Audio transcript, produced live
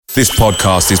This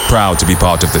podcast is proud to be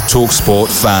part of the TalkSport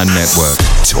Fan Network.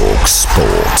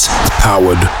 TalkSport.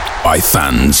 Powered by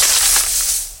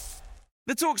fans.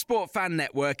 The TalkSport Fan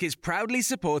Network is proudly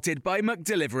supported by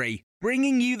McDelivery,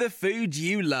 bringing you the food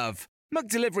you love.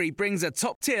 McDelivery brings a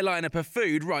top-tier lineup of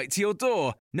food right to your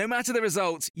door. No matter the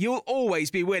result, you'll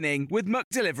always be winning with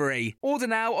McDelivery. Order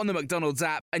now on the McDonald's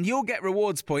app and you'll get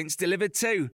rewards points delivered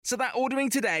too. So that ordering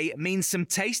today means some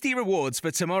tasty rewards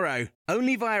for tomorrow.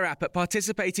 Only via app at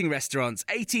participating restaurants.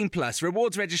 18 plus.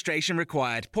 Rewards registration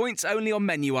required. Points only on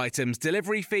menu items.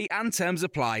 Delivery fee and terms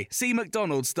apply. See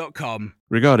mcdonalds.com.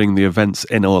 Regarding the events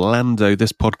in Orlando,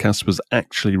 this podcast was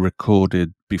actually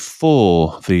recorded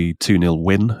before the 2-0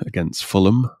 win against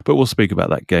Fulham, but we'll speak about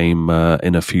that game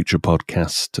in a future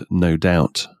podcast, no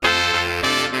doubt.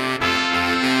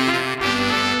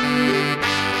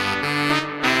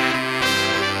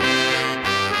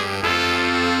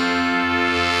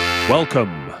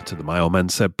 Welcome to the My Old Man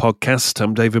Said podcast.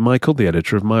 I'm David Michael, the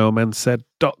editor of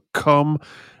myoldmansaid.com.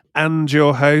 And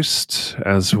your host,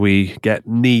 as we get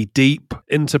knee-deep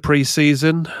into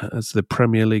pre-season, as the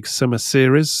Premier League Summer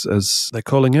Series, as they're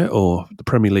calling it, or the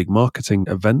Premier League marketing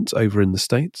event over in the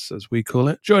States, as we call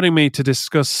it. Joining me to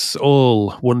discuss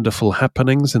all wonderful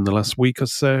happenings in the last week or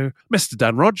so, Mr.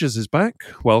 Dan Rogers is back.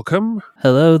 Welcome.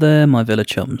 Hello there, my Villa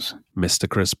chums. Mr.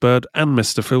 Chris Bird and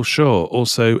Mr. Phil Shaw,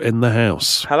 also in the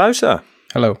house. Hello, sir.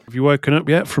 Hello. Have you woken up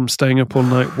yet from staying up all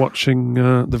night watching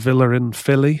the Villa in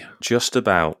Philly? Just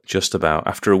about.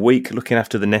 After a week looking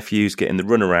after the nephews, getting the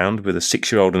runaround with a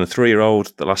 6-year-old and a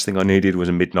 3-year-old, the last thing I needed was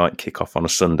a midnight kickoff on a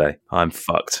Sunday. I'm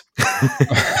fucked.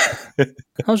 I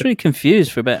was really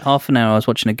confused for about half an hour. I was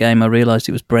watching a game. I realised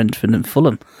it was Brentford and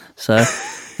Fulham. So,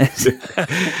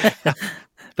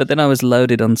 but then I was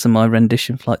loaded onto my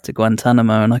rendition flight to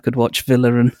Guantanamo, and I could watch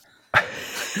Villa and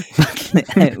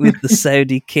with the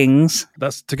Saudi kings.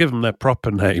 That's to give them their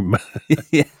proper name.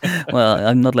 Yeah. Well,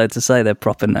 I'm not allowed to say their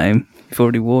proper name. You've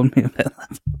already warned me about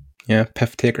that. Yeah,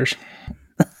 piff takers.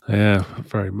 Yeah,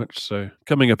 very much so.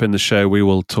 Coming up in the show, we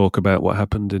will talk about what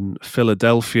happened in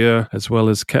Philadelphia, as well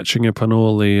as catching up on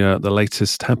all the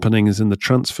latest happenings in the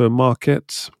transfer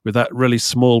market with that really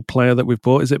small player that we've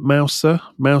bought. Is it Mouser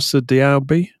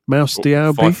Diaby? Mouse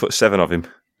Diaby? 5'7" of him.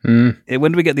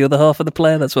 When do we get the other half of the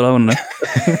player? That's what I want to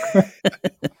know.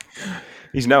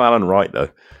 He's no Alan Wright, though.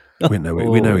 We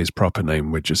know his proper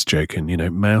name. We're just joking.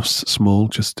 Mouse, small,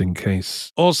 just in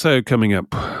case. Also coming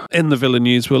up in the Villa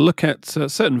news, we'll look at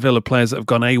certain Villa players that have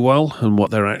gone AWOL and what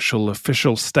their actual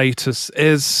official status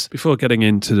is before getting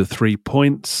into the 3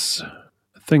 points.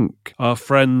 I think our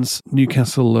friends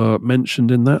Newcastle are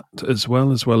mentioned in that as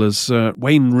well as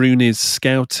Wayne Rooney's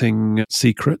scouting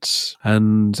secrets.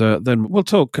 And then we'll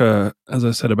talk, as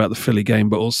I said, about the Philly game,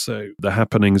 but also the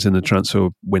happenings in the transfer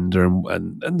window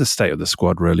and the state of the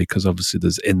squad, really, because obviously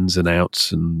there's ins and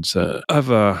outs and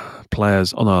other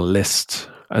players on our list.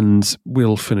 And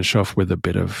we'll finish off with a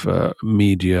bit of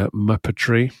media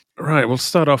muppetry. Right, we'll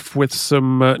start off with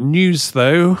some news,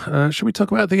 though. Should we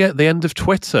talk about the end of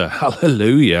Twitter?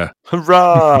 Hallelujah.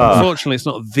 Hurrah! Unfortunately, it's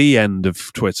not the end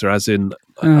of Twitter, as in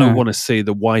I want to see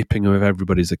the wiping of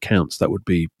everybody's accounts. That would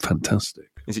be fantastic.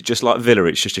 Is it just like Villa?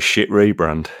 It's just a shit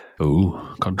rebrand.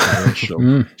 Oh,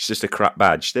 controversial. It's just a crap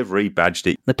badge. They've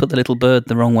rebadged it. They put the little bird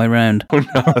the wrong way round. Oh,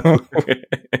 no.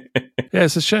 Yeah,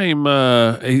 it's a shame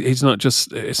he's not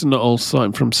just, it's not all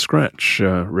starting from scratch,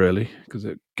 really, because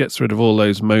it gets rid of all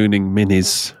those moaning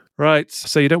minis. Right,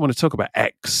 so you don't want to talk about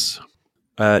X?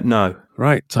 No.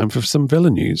 Right, time for some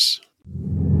Villa news.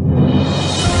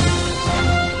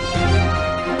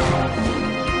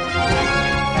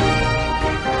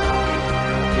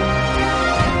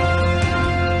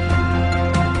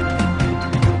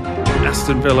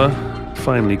 Aston Villa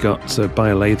finally got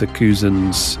Bayer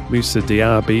Leverkusen's Moussa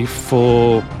Diaby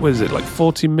for,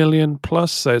 40 million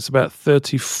plus? So it's about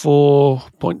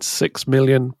 34.6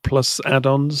 million plus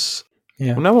add-ons.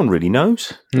 Yeah. Well, no one really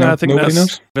knows. No, I think nobody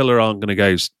knows. Villa aren't going to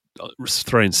go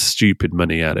throwing stupid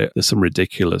money at it. There's some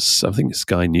ridiculous, I think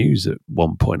Sky News at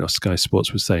one point, or Sky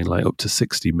Sports was saying up to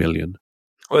 60 million.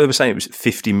 Well, they were saying it was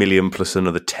 50 million plus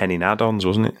another 10 in add-ons,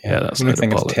 wasn't it? Yeah, that's the only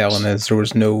thing it's telling is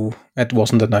it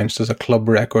wasn't announced as a club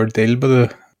record deal by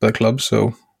the club,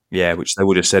 so... Yeah, which they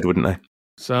would have said, wouldn't they?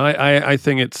 So I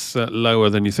think it's lower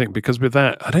than you think, because with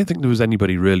that, I don't think there was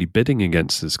anybody really bidding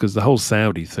against this, because the whole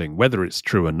Saudi thing, whether it's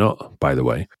true or not, by the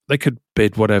way, they could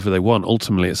bid whatever they want.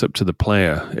 Ultimately, it's up to the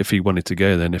player if he wanted to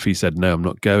go. Then if he said, no, I'm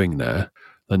not going there,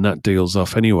 then that deal's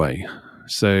off anyway.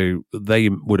 So they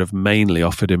would have mainly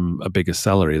offered him a bigger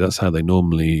salary. That's how they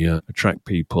normally attract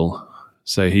people.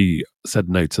 So he said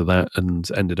no to that and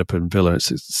ended up in Villa. It's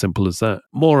as simple as that.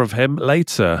 More of him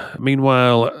later.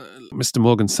 Meanwhile, Mr.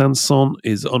 Morgan Sanson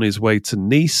is on his way to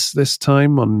Nice this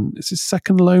time. It's his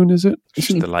second loan, is it?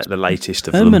 Just the latest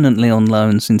of them. Permanently on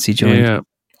loan since he joined. Yeah.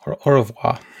 Au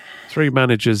revoir. 3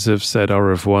 managers have said au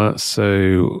revoir,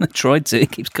 so... I tried to.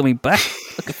 It keeps coming back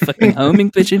like a fucking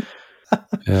homing pigeon.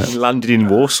 Yeah. He landed in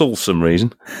Warsaw for some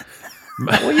reason.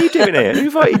 What are you doing here? Who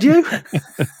invited you?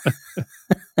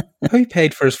 How he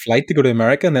paid for his flight to go to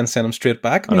America and then sent him straight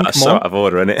back? I mean, That's come so on. out of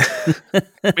order, isn't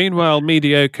it? Meanwhile,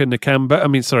 marvellous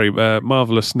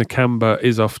Nakamba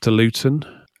is off to Luton.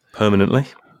 Permanently.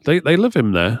 They love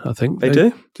him there, I think. They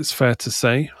do? It's fair to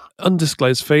say.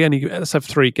 Undisclosed fee. Let's have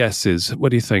 3 guesses. What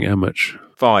do you think? How much?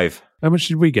 5. How much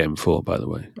did we get him for, by the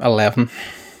way? 11.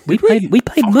 We paid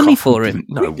money for him.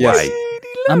 No Yes. way.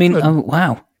 I mean, oh,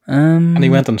 wow. And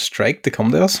he went on strike to come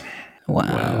to us.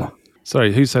 Wow.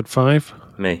 Sorry, who said 5?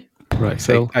 Me. Right,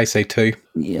 Phil. I say 2.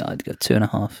 Yeah, I'd go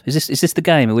 2.5. Is this the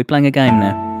game? Are we playing a game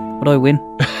now? What do I win?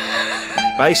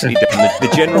 Basically,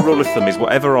 the general rule of thumb is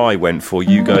whatever I went for,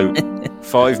 you go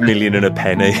 5 million and a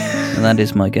penny. And that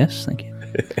is my guess. Thank you.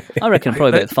 I reckon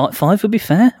probably about 5 would be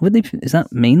fair. Would they? Is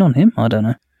that mean on him? I don't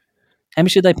know. How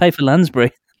much should they pay for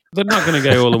Lansbury? They're not going to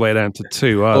go all the way down to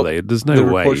 2, are they? There's no The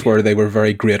way. reports were they were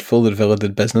very grateful that Villa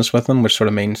did business with them, which sort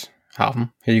of means have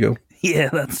them. Here you go. Yeah,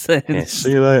 that's it. Yes,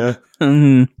 see you later.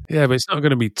 Yeah, but it's not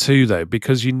going to be 2, though,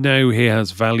 because you know he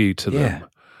has value to them.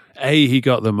 He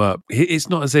got them up. It's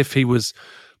not as if he was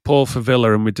poor for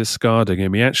Villa and we're discarding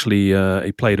him. He actually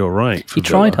he played all right for He Villa.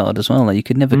 tried hard as well. Like, you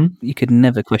could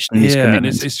never question his Yeah, and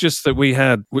commitment. it's just that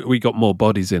we got more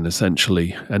bodies in,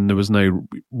 essentially, and there was no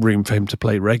room for him to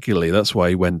play regularly. That's why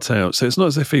he went out. So it's not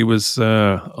as if he was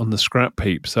on the scrap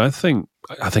heap. So I think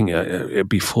it'd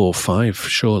be 4 or 5,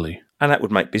 surely. And that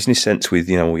would make business sense with,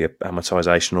 all your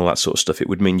amortisation and all that sort of stuff. It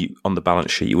would mean you, on the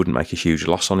balance sheet, you wouldn't make a huge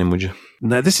loss on him, would you?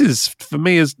 Now, this is, for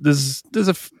me, there's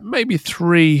maybe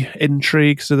 3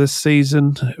 intrigues to this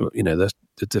season. The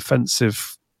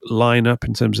defensive lineup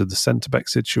in terms of the centre-back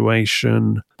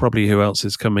situation, probably who else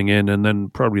is coming in, and then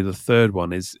probably the third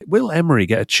one is, will Emery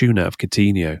get a tune out of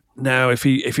Coutinho? Now, if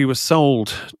he was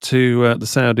sold to the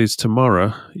Saudis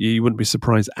tomorrow, you wouldn't be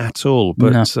surprised at all.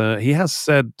 But he has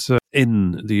said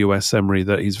in the US, Emery,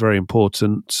 that he's very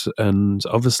important, and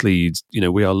obviously,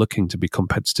 we are looking to be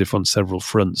competitive on several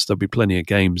fronts. There'll be plenty of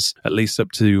games, at least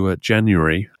up to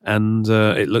January, and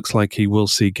it looks like he will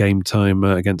see game time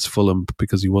against Fulham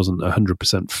because he wasn't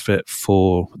 100% fit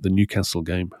for the Newcastle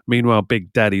game. Meanwhile,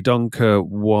 Big Daddy Donker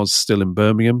was still in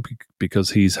Birmingham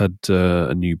because he's had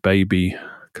a new baby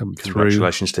come through.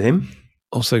 Congratulations to him.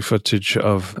 Also footage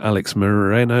of Alex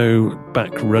Moreno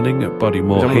back running at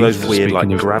Bodymore. One of those weird,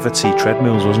 gravity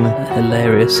treadmills, wasn't it?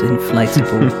 Hilarious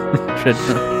inflatable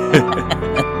treadmill.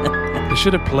 They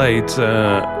should have played,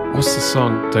 what's the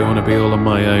song, Don't Want to Be All on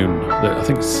My Own? I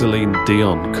think Celine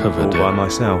Dion covered All by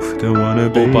myself. Don't want to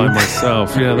be. All by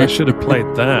myself. Yeah, they should have played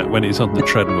that when he's on the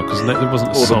treadmill because there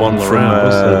wasn't a Or the song one around,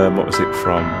 was there? from, what was it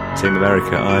from? Team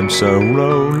America. I'm so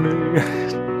lonely.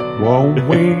 Won't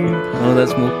we? Oh,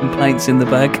 there's more complaints in the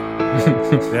bag.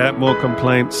 Yeah, more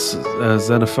complaints.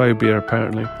 Xenophobia,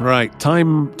 apparently. Right,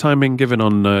 timing given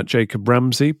on Jacob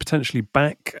Ramsey, potentially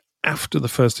back after the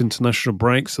first international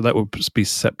break, so that would be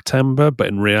September, but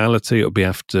in reality it'll be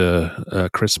after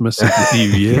Christmas and the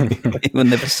New Year. We'll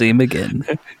never see him again.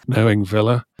 Knowing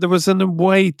Villa. There was an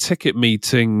away ticket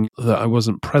meeting that I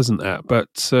wasn't present at,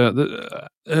 but the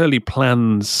early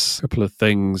plans, a couple of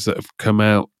things that have come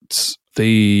out.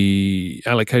 The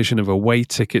allocation of away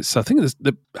tickets, I think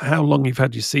how long you've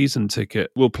had your season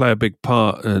ticket will play a big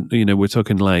part. We're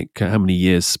talking like how many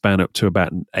years span up to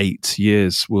about 8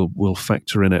 years will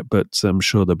factor in it, but I'm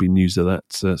sure there'll be news of that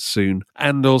soon.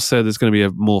 And also there's going to be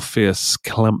a more fierce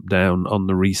clampdown on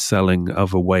the reselling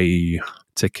of away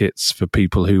tickets for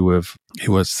people who are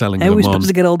selling them on. How are we supposed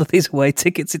to get hold of these away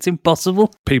tickets? It's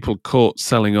impossible. People caught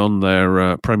selling on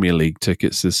their Premier League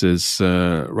tickets. This is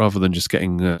rather than just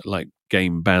getting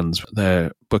game bans,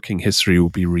 their booking history will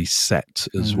be reset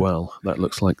as well. That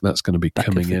looks like that's going to be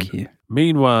coming in. Queue.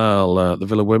 Meanwhile, the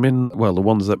Villa women, the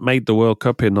ones that made the World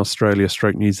Cup in Australia /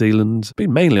 New Zealand,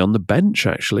 been mainly on the bench,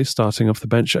 actually, starting off the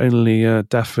bench. Only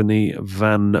Daphne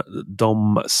van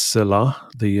Domsela,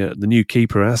 the new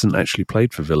keeper, hasn't actually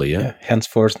played for Villa yet. Yeah,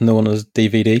 henceforth known as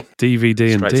DVD.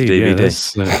 DVD Straight indeed. to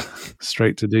DVD. Yeah,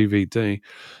 straight to DVD.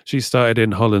 She started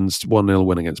in Holland's 1-0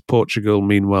 win against Portugal.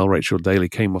 Meanwhile, Rachel Daly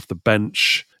came off the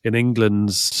bench in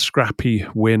England's scrappy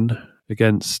win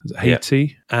against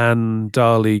Haiti, and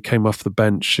Dali came off the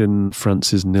bench in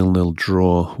France's 0-0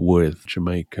 draw with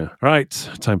Jamaica. Right,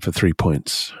 time for 3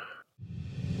 points.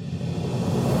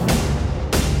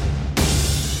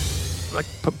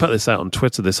 I put this out on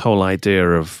Twitter, this whole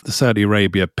idea of the Saudi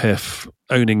Arabia PIF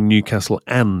owning Newcastle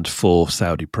and 4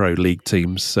 Saudi Pro League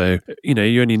teams. So,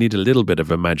 you only need a little bit of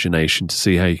imagination to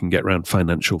see how you can get around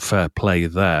financial fair play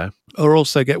there. Or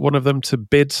also get one of them to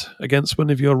bid against one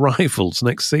of your rivals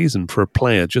next season for a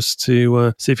player just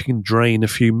to see if you can drain a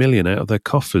few million out of their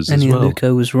coffers as well.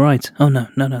 Luco was right. Oh, no,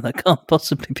 that can't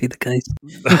possibly be the case.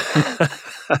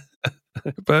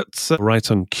 But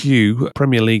right on cue,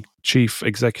 Premier League Chief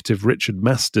Executive Richard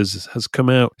Masters has come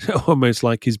out almost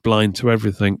like he's blind to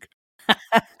everything.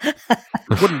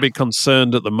 Wouldn't be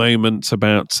concerned at the moment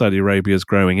about Saudi Arabia's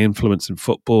growing influence in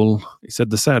football. He said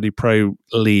the Saudi Pro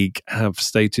League have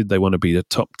stated they want to be a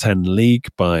top 10 league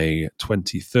by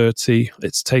 2030.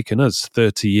 It's taken us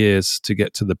 30 years to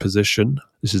get to the position.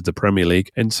 This is the Premier League.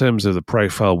 In terms of the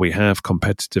profile we have,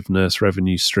 competitiveness,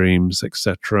 revenue streams,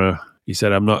 etc., he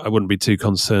said, I wouldn't be too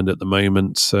concerned at the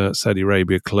moment. Saudi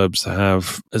Arabia clubs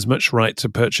have as much right to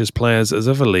purchase players as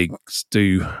other leagues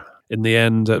do. In the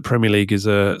end, Premier League is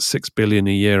a $6 billion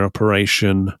a year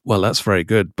operation. Well, that's very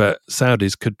good, but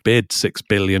Saudis could bid $6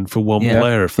 billion for one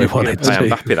player if they wanted to. Pay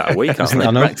Mbappe that a week, aren't they?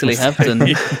 They practically have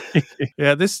done.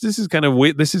 Yeah, this is kind of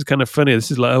weird. This is kind of funny.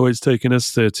 This is like, it's taken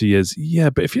us 30 years. Yeah,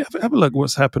 but if you have a look at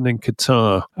what's happened in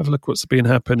Qatar, have a look what's been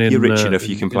happening. You're rich enough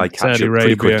you can play catch up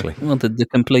pretty quickly. Well, the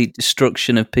complete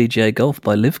destruction of PGA Golf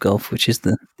by Live Golf, which is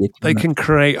the they can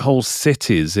create whole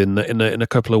cities in a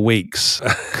couple of weeks.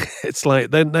 It's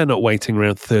like they're not waiting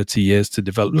around 30 years to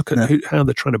develop. Look at how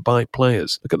they're trying to buy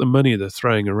players. Look at the money they're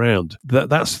throwing around.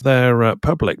 That's their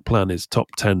public plan is top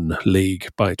 10 league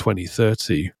by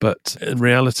 2030. But in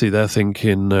reality, they're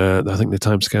thinking, I think the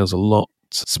timescale's a lot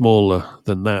smaller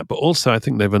than that. But also, I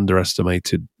think they've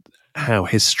underestimated how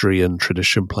history and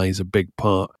tradition plays a big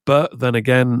part. But then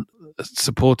again,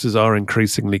 supporters are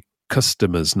increasingly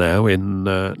customers now in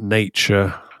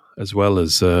nature as well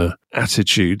as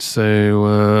attitude.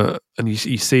 So, and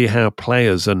you see how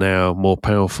players are now more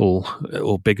powerful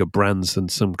or bigger brands than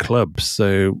some clubs.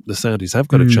 So the Saudis have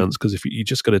got a chance, because if you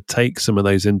just got to take some of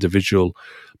those individual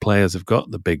players have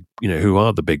got the big, who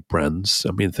are the big brands.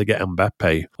 I mean, if they get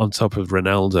Mbappe on top of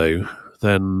Ronaldo,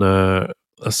 then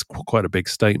that's quite a big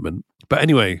statement. But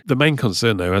anyway, the main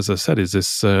concern, though, as I said, is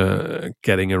this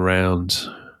getting around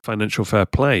financial fair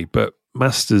play. But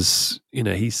Masters,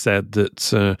 he said that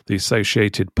the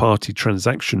associated party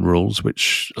transaction rules,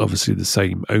 which obviously the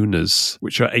same owners,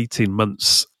 which are 18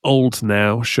 months old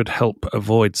now, should help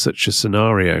avoid such a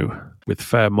scenario, with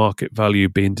fair market value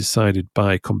being decided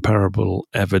by comparable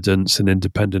evidence and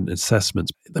independent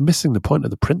assessments. They're missing the point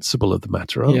of the principle of the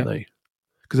matter, aren't they?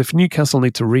 Because if Newcastle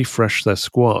need to refresh their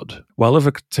squad, while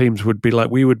other teams would be like,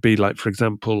 we would be like, for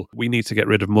example, we need to get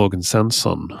rid of Morgan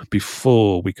Sanson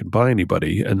before we can buy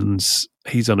anybody, and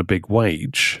he's on a big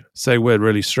wage. So we're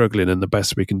really struggling, and the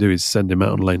best we can do is send him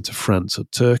out on loan to France or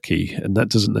Turkey, and that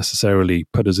doesn't necessarily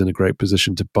put us in a great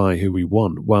position to buy who we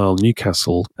want. While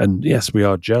Newcastle, and yes, we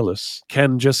are jealous,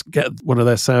 can just get one of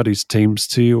their Saudis teams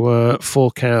to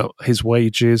fork out his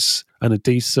wages and a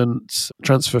decent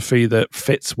transfer fee that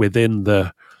fits within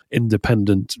the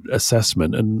independent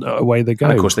assessment, and away they go.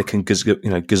 And of course, they can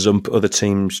gazump other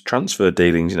teams' transfer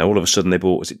dealings. All of a sudden they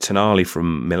bought, was it Tonali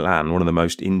from Milan, one of the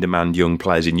most in-demand young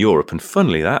players in Europe, and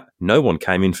funnily that, no one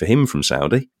came in for him from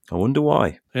Saudi. I wonder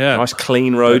why. Yeah. Nice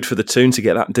clean road for the Toon to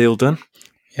get that deal done.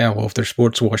 Yeah, well, if their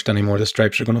sports washed anymore, the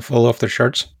stripes are going to fall off their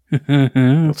shirts.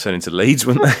 They'll turn into Leeds,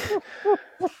 wouldn't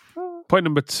they? Point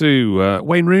number 2,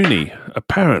 Wayne Rooney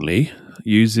apparently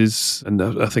uses, and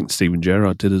I think Steven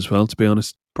Gerrard did as well, to be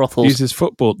honest, brothels. Uses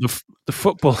football, the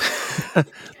football,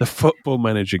 the football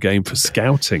manager game for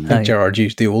scouting. I think Gerrard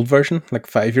used the old version, like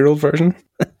 5-year-old version.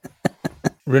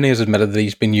 Rooney has admitted that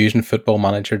he's been using Football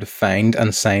Manager to find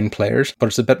and sign players, but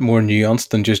it's a bit more nuanced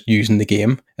than just using the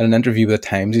game. In an interview with The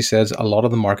Times, he says, a lot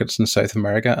of the markets in South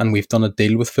America, and we've done a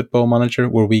deal with Football Manager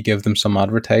where we give them some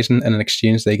advertising, and in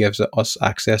exchange they give us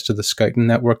access to the scouting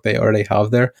network they already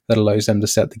have there that allows them to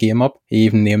set the game up. He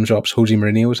even name drops Jose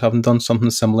Mourinho as having done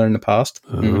something similar in the past.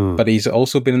 But he's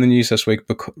also been in the news this week,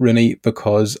 Rooney,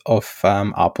 because of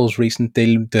Apple's recent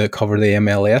deal to cover the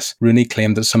MLS. Rooney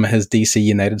claimed that some of his DC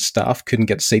United staff couldn't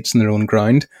get seats in their own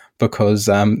ground because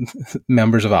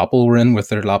members of Apple were in with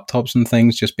their laptops and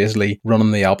things, just basically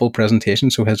running the Apple presentation,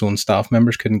 so his own staff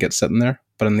members couldn't get sitting there.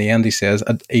 But in the end, he says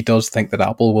he does think that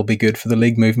Apple will be good for the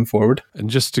league moving forward. And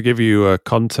just to give you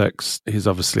context, he's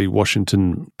obviously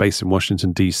based in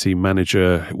Washington, DC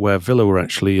manager, where Villa were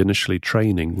actually initially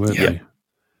training, weren't they?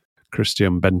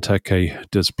 Christian Benteke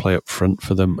does play up front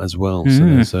for them as well. So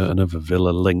there's another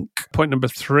Villa link. Point number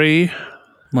 3.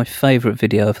 My favourite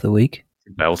video of the week.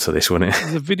 Belter this, wasn't it?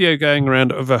 There's a video going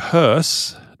around of a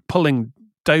hearse pulling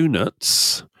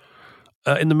donuts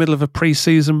in the middle of a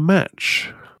pre-season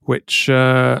match, which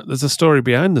there's a story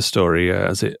behind the story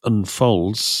as it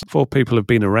unfolds. 4 people have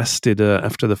been arrested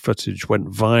after the footage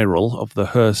went viral of the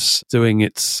hearse doing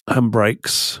its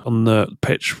handbrakes on the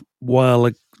pitch while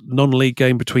a non-league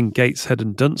game between Gateshead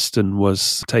and Dunstan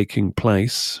was taking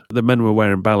place. The men were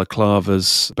wearing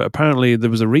balaclavas, but apparently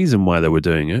there was a reason why they were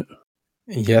doing it.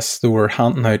 Yes, they were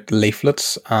handing out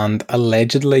leaflets, and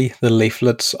allegedly the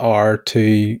leaflets are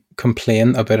to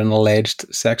complain about an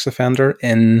alleged sex offender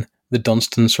in the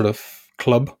Dunstan sort of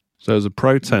club. So it was a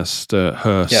protest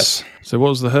hearse. Yes. So what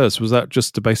was the hearse? Was that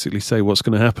just to basically say what's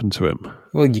going to happen to him?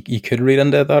 Well, you could read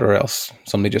into that, or else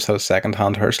somebody just had a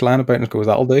second-hand hearse lying about and goes,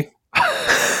 that'll do.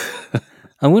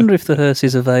 I wonder if the hearse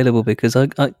is available, because I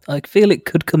feel it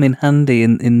could come in handy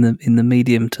in the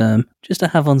medium term, just to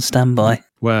have on standby.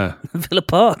 Where? Villa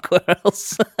Park. Where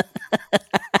else?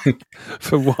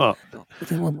 For what?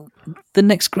 The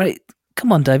next great.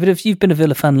 Come on, David. If you've been a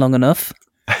Villa fan long enough.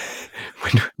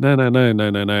 No.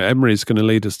 Emery's going to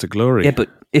lead us to glory. Yeah, but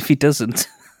if he doesn't.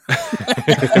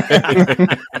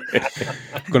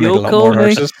 You'll call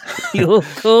me. You'll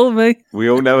call me. We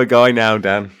all know a guy now,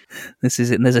 Dan. This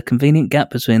is it. And there's a convenient gap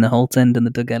between the Holt End and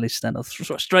the Doug Ellis stand. I'll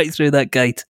straight through that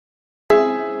gate.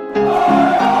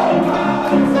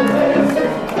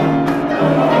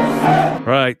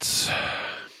 Right.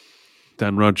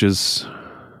 Dan Rogers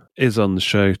is on the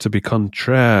show to be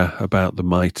contraire about the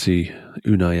mighty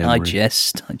Unai Emery. I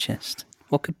jest.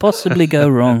 What could possibly go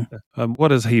wrong?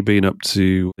 What has he been up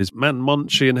to? Is Man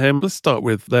Monchi and him? Let's start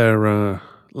with their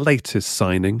latest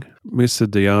signing, Moussa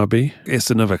Diaby. It's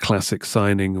another classic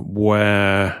signing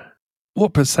where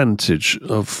what percentage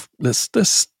of this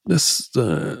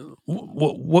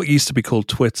what used to be called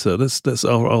Twitter, this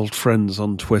our old friends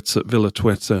on Twitter, Villa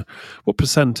Twitter, what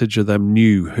percentage of them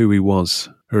knew who he was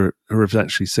or have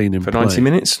actually seen him for play? 90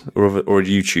 minutes or a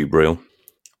YouTube reel?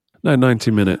 No,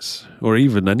 90 minutes or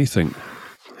even anything.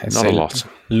 Not a lot.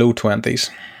 Low 20s.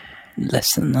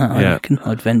 Less than that, I reckon,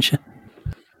 I'd venture.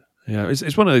 Yeah,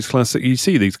 it's one of those classic. You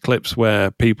see these clips where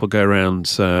people go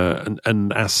around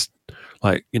and ask,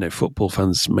 like, football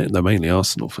fans. They're mainly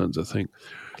Arsenal fans, I think.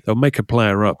 They'll make a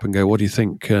player up and go, "What do you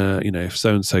think? If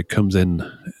so and so comes in,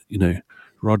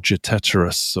 Roger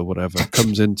Teterus or whatever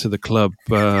comes into the club."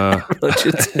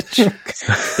 Roger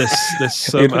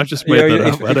Teterus. I just made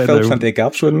that up. I don't know. Plenty of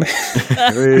gaps, wouldn't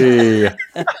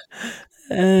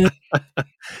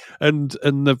And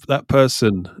that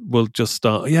person will just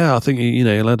start. Yeah, I think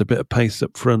he'll add a bit of pace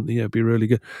up front. Yeah, it'd be really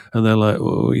good. And they're like,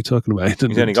 "What are you talking about?" He's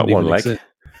only got one leg.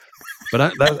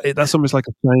 But that's almost like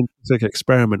a scientific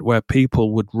experiment where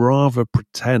people would rather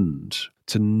pretend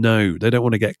to know. They don't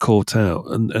want to get caught out,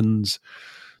 and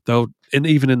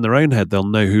even in their own head they'll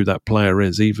know who that player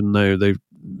is, even though they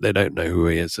don't know who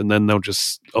he is. And then they'll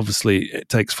just, obviously it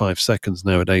takes 5 seconds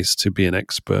nowadays to be an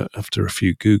expert after a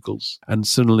few Googles, and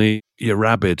suddenly you're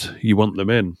rabid, you want them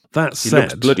in. That said, he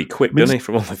looks bloody quick, doesn't he,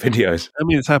 from all the videos? I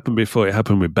mean, it's happened before. It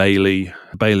happened with Bailey.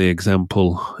 Bailey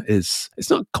example it's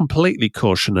not completely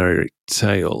cautionary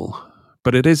tale,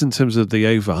 but it is in terms of the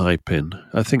overhyping.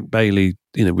 I think Bailey,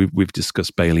 we've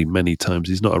discussed Bailey many times.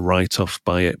 He's not a write-off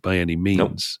by any means.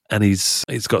 Nope. And he's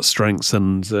got strengths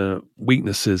and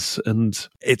weaknesses, and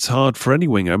it's hard for any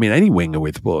winger. I mean, any winger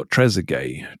with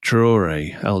Trezeguet,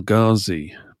 Traore, El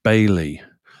Ghazi, Bailey.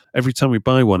 Every time we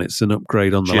buy one, it's an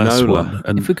upgrade on the last one.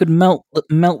 And if we could melt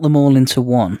them all into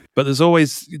one. But there's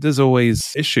always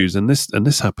issues, and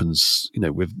this happens,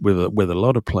 with a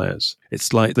lot of players.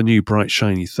 It's like the new bright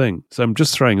shiny thing. So I'm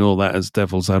just throwing all that as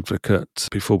devil's advocate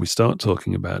before we start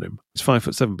talking about him. He's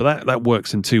 5'7", but that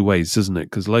works in two ways, doesn't it?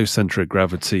 Because low centre of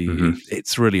gravity,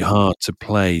 it's really hard to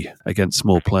play against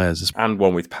small players, and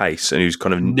one with pace, and who's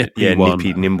kind of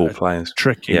nippy, nimble players,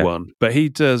 tricky one. But he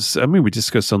does. I mean, we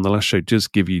discussed on the last show, does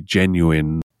give you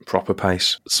genuine proper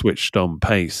pace, switched on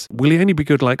pace. Will he only be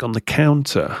good like on the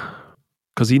counter?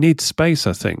 Because he needs space,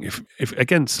 I think. If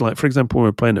against, like, for example, when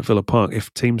we're playing at Villa Park,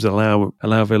 if teams allow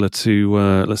Villa to,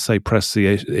 let's say, press the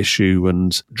issue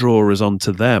and draw us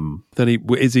onto them, then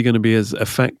is he going to be as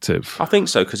effective? I think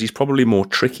so, because he's probably more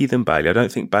tricky than Bailey. I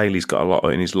don't think Bailey's got a lot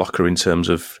in his locker in terms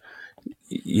of,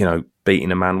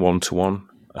 beating a man 1-to-1.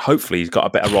 Hopefully he's got a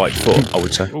better right foot, I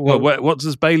would say. Well, what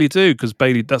does Bailey do? Because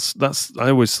Bailey, that's I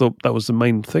always thought that was the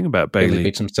main thing about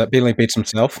Bailey. Bailey beats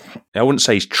himself. I wouldn't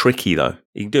say he's tricky, though.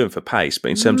 He can do it for pace,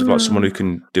 but in terms of like someone who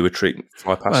can do a trick,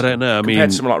 fly past, I don't know.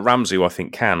 Compared to someone like Ramsey, who I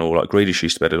think can, or like Grealish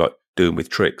used to better like doing with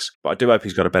tricks. But I do hope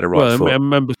he's got a better right foot. I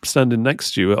remember standing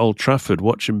next to you at Old Trafford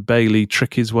watching Bailey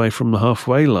trick his way from the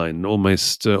halfway line,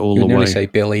 almost all the way. You say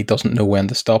Bailey doesn't know when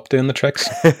to stop doing the tricks.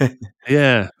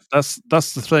 Yeah.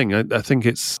 That's the thing. I think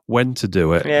it's when to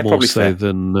do it more probably so fair.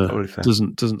 than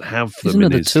doesn't have He's them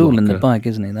another in his tool in the locker. bag,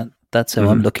 isn't he? That's how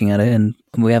I'm looking at it, and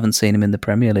we haven't seen him in the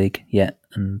Premier League yet,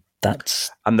 and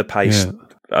that's... And the pace, Yeah.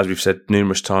 as we've said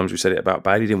numerous times, we said it about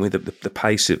Bailey, didn't we? The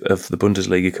pace of the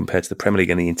Bundesliga compared to the Premier League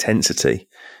and the intensity.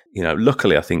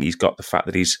 Luckily, I think he's got the fact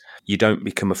that you don't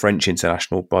become a French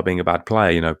international by being a bad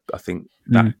player. I think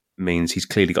that means he's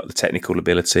clearly got the technical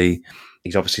ability.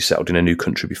 He's obviously settled in a new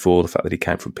country before, the fact that he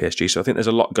came from PSG. So I think there's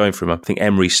a lot going for him. I think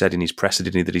Emery said in his presser,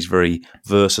 didn't he, that he's very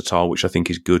versatile, which I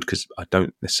think is good because I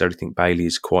don't necessarily think Bailey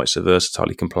is quite so versatile.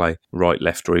 He can play right,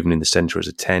 left, or even in the centre as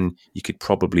a 10. You could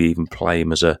probably even play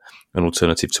him as an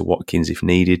alternative to Watkins if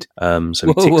needed. So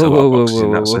he ticks a lot of boxes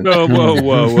in that sense.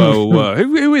 Whoa.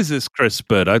 Who is this Chris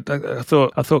Bird? I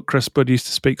thought Chris Bird used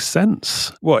to speak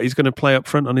sense. What, he's going to play up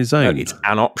front on his own? No, it's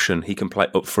an option. He can play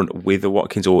up front with a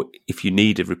Watkins, or if you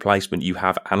need a replacement, you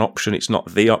have an option. It's not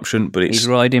the option, but it's... He's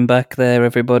riding back there,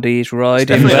 everybody. He's riding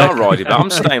definitely back. not riding back. I'm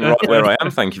staying right where I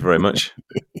am, thank you very much.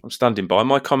 I'm standing by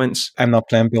my comments. I'm not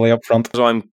playing Billy up front. Because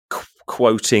I'm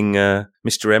quoting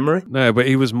Mr. Emery. No, but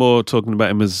he was more talking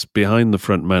about him as behind the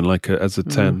front man, like as a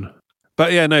 10.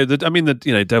 But yeah, no, the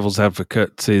devil's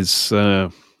advocate is...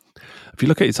 if you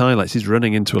look at his highlights, he's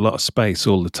running into a lot of space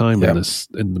all the time in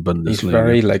the Bundesliga. He's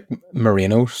very like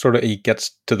Moreno, sort of. He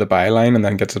gets to the byline and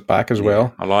then gets it back as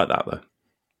well. I like that, though.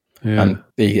 Yeah. And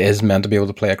he is meant to be able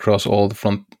to play across all the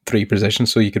front three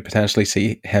positions, so you could potentially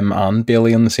see him and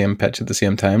Bailey on the same pitch at the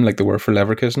same time, like they were for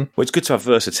Leverkusen. Well, it's good to have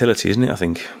versatility, isn't it, I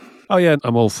think? Oh yeah,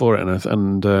 I'm all for it,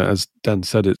 and as Dan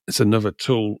said, it's another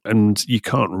tool, and you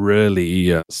can't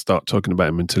really start talking about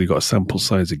him until you've got a sample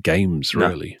size of games.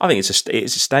 Really, no, I think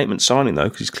it's a statement signing though,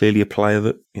 because he's clearly a player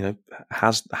that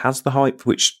has the hype,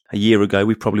 which a year ago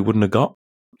we probably wouldn't have got.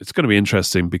 It's going to be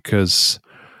interesting because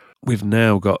we've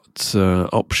now got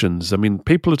options. I mean,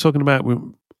 people are talking about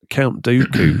Count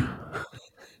Dooku.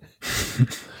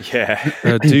 Yeah,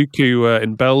 Dooku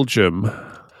in Belgium.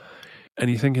 And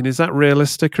you're thinking, is that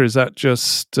realistic, or is that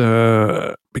just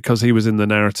because he was in the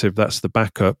narrative, that's the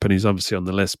backup, and he's obviously on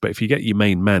the list? But if you get your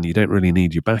main man, you don't really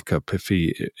need your backup if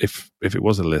it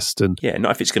was a list. And yeah,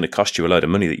 not if it's going to cost you a load of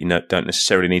money that you don't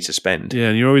necessarily need to spend. Yeah,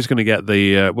 and you're always going to get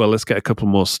the, let's get a couple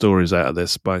more stories out of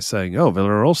this by saying, Villa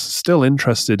are also still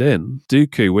interested in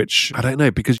Dooku, which I don't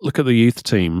know, because look at the youth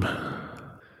team.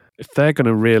 If they're going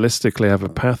to realistically have a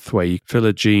pathway,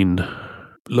 Villa Jean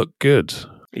look good.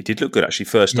 He did look good, actually.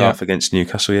 First half against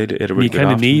Newcastle, he had a really good half. You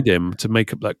kind of need him to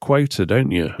make up that quota,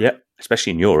 don't you? Yeah,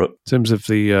 especially in Europe. In terms of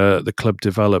the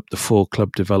four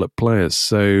club developed players.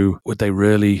 So would they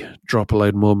really drop a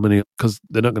load more money? Because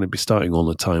they're not going to be starting all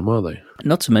the time, are they?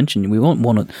 Not to mention, we won't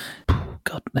want to...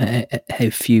 God, how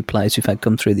few players we've had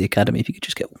come through the academy. If you could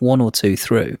just get one or two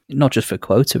through, not just for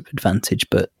quota advantage,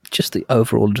 but just the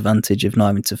overall advantage of not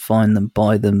having to find them,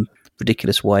 buy them,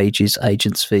 ridiculous wages,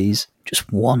 agents' fees,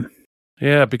 just one.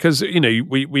 Yeah, because,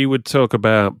 we would talk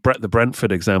about the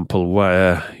Brentford example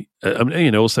where,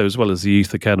 also as well as the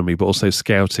youth academy, but also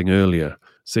scouting earlier.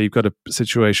 So you've got a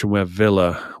situation where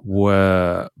Villa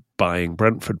were buying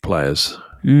Brentford players.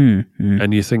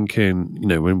 And you're thinking,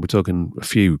 when we're talking a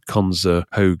few, Konza,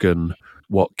 Hogan,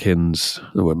 Watkins,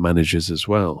 there were managers as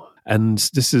well. And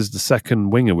this is the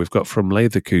second winger we've got from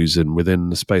Leverkusen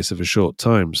within the space of a short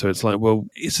time. So it's like, well,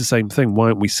 it's the same thing. Why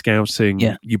aren't we scouting?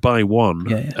 Yeah. You buy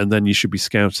one, and then you should be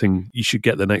scouting. You should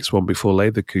get the next one before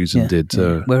Leverkusen did.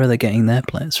 Where are they getting their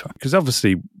players from? Because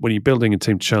obviously, when you're building a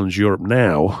team to challenge Europe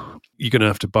now, you're going to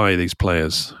have to buy these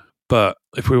players. But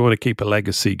if we want to keep a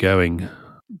legacy going,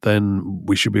 then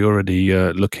we should be already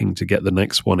looking to get the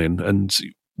next one in. And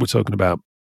we're talking about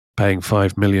paying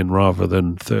 5 million rather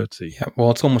than 30. Yeah, well,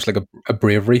 it's almost like a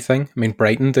bravery thing. I mean,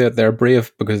 Brighton, they're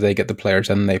brave because they get the players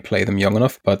in and they play them young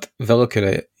enough. But Villa could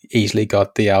have easily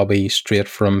got the Albi straight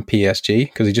from PSG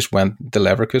because he just went to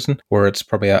Leverkusen, where it's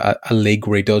probably a league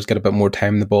where he does get a bit more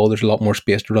time in the ball. There's a lot more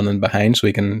space to run in behind so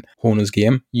he can hone his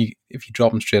game. If you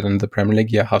drop him straight into the Premier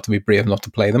League, you have to be brave enough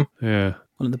to play them. Yeah.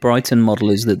 Well, the Brighton model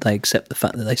is that they accept the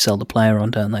fact that they sell the player on,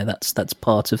 don't they? That's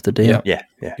part of the deal. Yeah.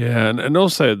 And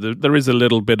also there is a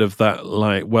little bit of that,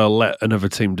 like, well, let another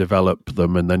team develop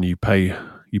them, and then you pay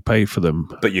for them.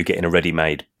 But you're getting a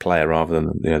ready-made player rather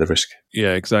than the risk.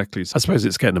 Yeah, exactly. I suppose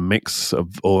it's getting a mix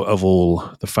of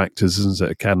all the factors, isn't it?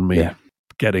 Academy. Yeah.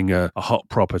 Getting a hot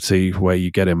property where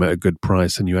you get him at a good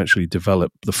price and you actually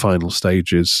develop the final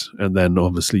stages, and then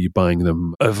obviously you're buying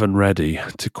them oven ready,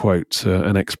 to quote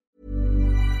an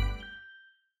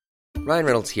Ryan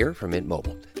Reynolds here from Mint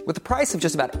Mobile. With the price of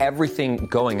just about everything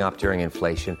going up during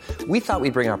inflation, we thought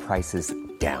we'd bring our prices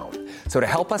down. So to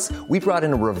help us, we brought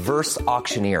in a reverse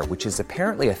auctioneer, which is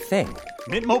apparently a thing.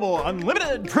 Mint Mobile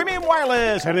Unlimited Premium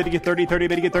Wireless. How to get 30, 30,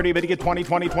 bit to get 30, bit to get 20,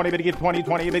 20, 20, bit to get 20,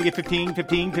 20, bit to get 15,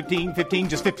 15, 15, 15,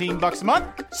 just $15 a month?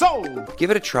 Sold!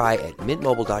 Give it a try at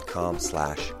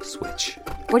mintmobile.com/switch.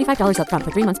 $45 up front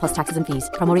for 3 months plus taxes and fees.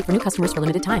 Promo rate for new customers for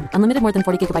limited time. Unlimited more than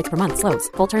 40 gigabytes per month. Slows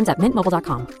full terms at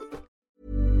mintmobile.com.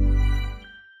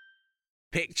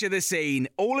 Picture the scene.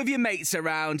 All of your mates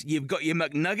around, you've got your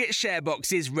McNugget share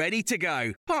boxes ready to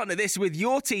go. Partner this with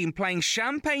your team playing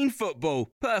champagne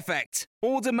football. Perfect.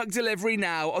 Order McDelivery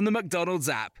now on the McDonald's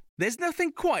app. There's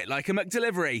nothing quite like a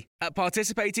McDelivery. At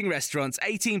participating restaurants,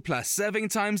 18 plus, serving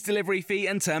times, delivery fee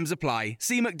and terms apply.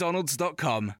 See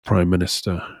mcdonalds.com. Prime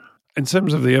Minister. In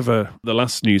terms of the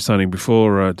last new signing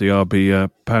before Diaby,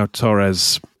 Pau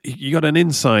Torres, you got an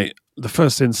insight, the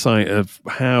first insight of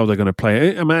how they're going to play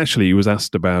it. I mean, actually, he was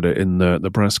asked about it in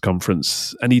the press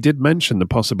conference, and he did mention the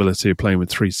possibility of playing with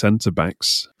 3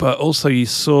 centre-backs. But also he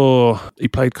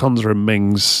played Konza and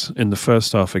Mings in the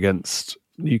first half against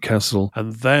Newcastle,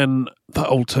 and then that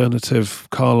alternative,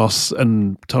 Carlos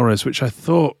and Torres, which I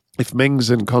thought, if Mings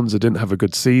and Konza didn't have a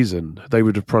good season, they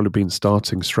would have probably been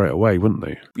starting straight away, wouldn't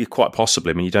they? Yeah, quite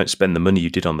possibly. I mean, you don't spend the money you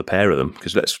did on the pair of them,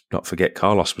 because let's not forget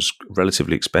Carlos was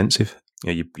relatively expensive.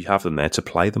 You have them there to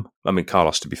play them. I mean,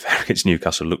 Carlos, to be fair, against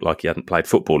Newcastle looked like he hadn't played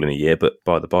football in a year, but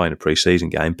by the by in a pre-season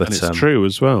game. But and it's true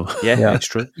as well. Yeah, it's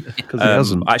true. Because he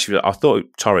hasn't. Actually, I thought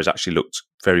Torres actually looked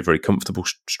very, very comfortable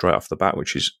straight off the bat,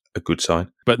 which is a good sign.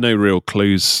 But no real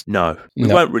clues. No. We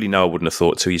won't really know, I wouldn't have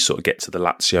thought, till you sort of get to the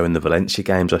Lazio and the Valencia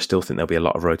games. I still think there'll be a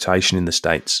lot of rotation in the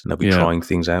States, and they'll be trying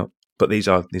things out. But these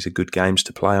are good games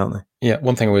to play, aren't they? Yeah,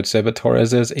 one thing I would say about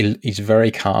Torres is he's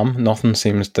very calm. Nothing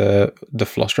seems to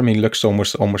fluster him. He looks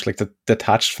almost like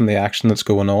detached from the action that's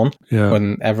going on. Yeah.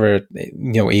 Whenever,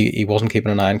 he wasn't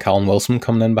keeping an eye on Callum Wilson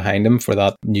coming in behind him for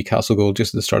that Newcastle goal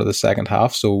just at the start of the second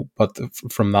half. So, but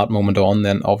from that moment on,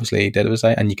 then obviously he did his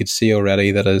eye, and you could see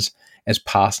already that his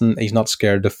passing, he's not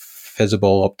scared to fizz a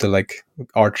ball up to like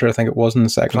Archer, I think it was in the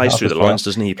second half. He plays through the lines,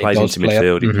 doesn't he? He plays into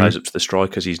midfield. He plays up to the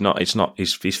strikers. His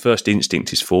first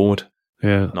instinct is forward.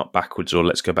 Yeah. Not backwards or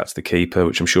let's go back to the keeper,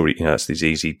 which I'm sure that's his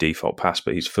easy default pass,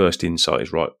 but his first insight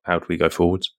is, right, how do we go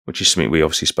forwards? Which is something we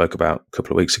obviously spoke about a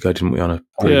couple of weeks ago, didn't we? But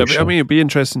I mean, it'd be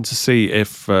interesting to see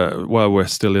if, while we're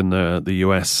still in the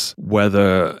US,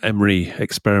 whether Emery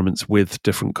experiments with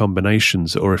different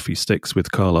combinations or if he sticks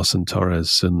with Carlos and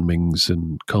Torres and Mings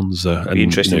and Konza. It'd be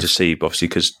interesting to see, obviously,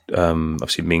 because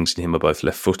obviously Mings and him are both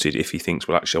left-footed. If he thinks,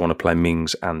 well, actually, I want to play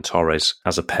Mings and Torres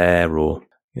as a pair or...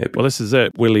 Yeah, well, this is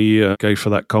it. Will he go for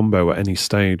that combo at any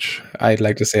stage? I'd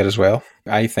like to say it as well.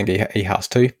 I think he has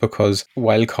to, because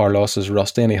while Carlos is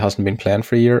rusty and he hasn't been playing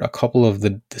for a year, a couple of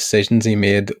the decisions he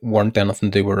made weren't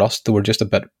anything to do with rust. They were just a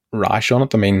bit rash on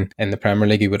it. I mean, in the Premier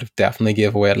League, he would have definitely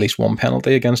gave away at least one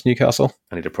penalty against Newcastle.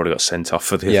 And he'd have probably got sent off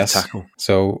for the tackle.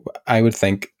 So I would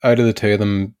think out of the two of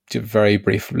them, very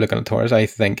brief looking at Torres, I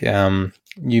think...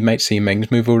 you might see Mings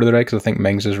move over to the right, because I think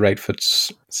Mings' right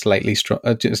foot's slightly strong.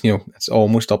 It's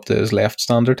almost up to his left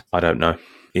standard. I don't know.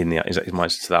 In the my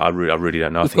answer to that, I really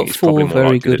don't know. I think it's probably more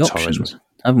very good at Torres,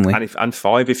 haven't we? And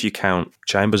 5 if you count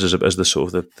Chambers as the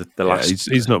sort of the last.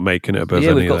 He's not making it above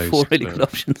any of those. Yeah, we've got 4 really good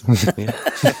options.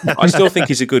 I still think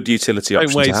he's a good utility option.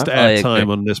 Don't waste our time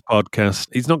on this podcast.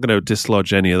 He's not going to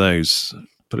dislodge any of those.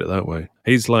 Put it that way.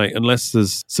 He's like, unless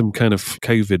there's some kind of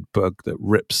COVID bug that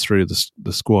rips through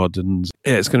the squad, and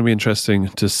it's going to be interesting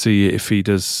to see if he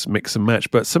does mix and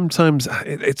match. But sometimes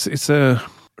it's a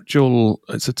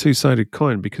two-sided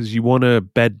coin, because you want to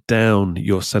bed down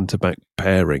your centre-back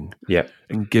pairing,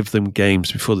 and give them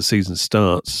games before the season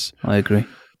starts. I agree.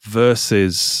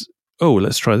 Versus,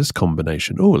 let's try this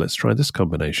combination. Let's try this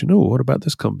combination. What about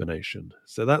this combination?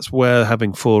 So that's where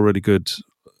having 4 really good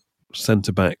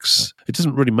centre-backs, it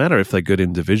doesn't really matter if they're good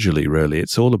individually, really.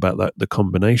 It's all about the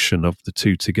combination of the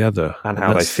two together. And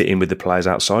how they fit in with the players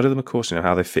outside of them, of course,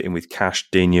 how they fit in with Cash,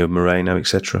 Dino, Moreno,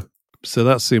 etc. So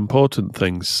that's the important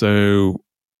thing. So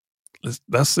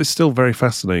it's still very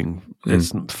fascinating.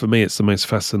 For me, it's the most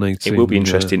fascinating. It will be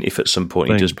interesting if at some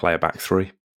point he does play a back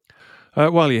 3.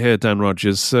 While you're here, Dan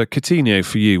Rogers, Coutinho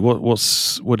for you,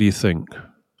 what do you think?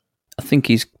 I think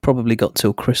he's probably got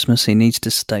till Christmas. He needs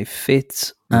to stay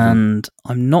fit, and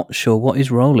I'm not sure what his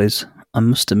role is. I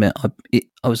must admit,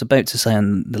 I was about to say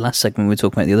in the last segment we were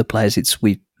talking about the other players,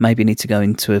 we maybe need to go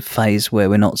into a phase where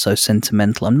we're not so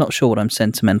sentimental. I'm not sure what I'm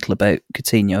sentimental about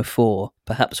Coutinho for.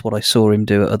 Perhaps what I saw him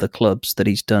do at other clubs that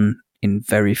he's done in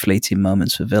very fleeting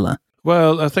moments for Villa.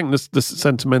 Well, I think the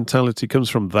sentimentality comes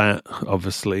from that,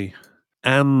 obviously,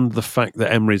 and the fact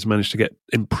that Emery's managed to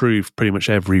improve pretty much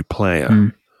every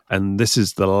player. And this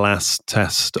is the last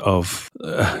test of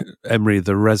Emery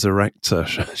the Resurrector,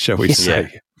 shall we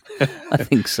say? I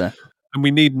think so. And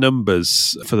we need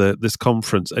numbers for this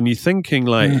conference. And you're thinking,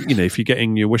 like, if you're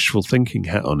getting your wishful thinking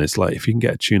hat on, it's like if you can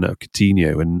get a tune out of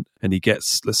Coutinho and he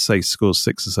gets, let's say, scores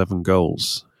 6 or 7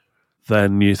 goals,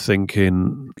 then you're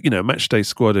thinking, match day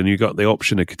squad, and you got the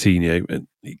option of Coutinho. And,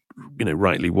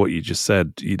 rightly what you just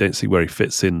said, you don't see where he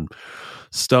fits in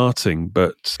starting,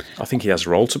 but I think he has a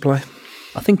role to play.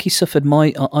 I think he suffered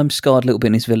I'm scarred a little bit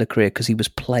in his Villa career because he was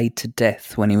played to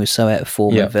death when he was so out of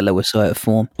form and Villa was so out of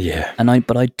form. Yeah.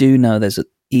 But I do know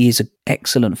he is an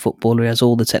excellent footballer. He has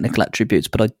all the technical attributes,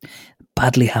 but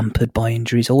badly hampered by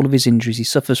injuries. All of his injuries, he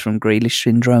suffers from Grealish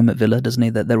syndrome at Villa, doesn't he?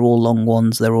 That they're all long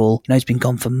ones. They're all, he's been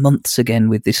gone for months again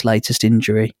with this latest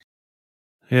injury.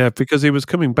 Yeah, because he was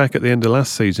coming back at the end of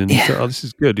last season. You thought, this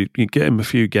is good. You get him a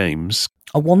few games.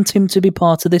 I want him to be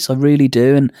part of this. I really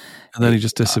do. And then he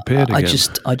just disappeared again.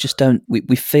 I just don't.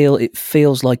 We feel it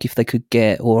feels like if they could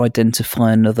get or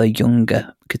identify another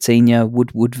younger Coutinho,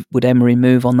 would Emery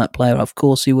move on that player? Of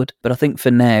course he would. But I think for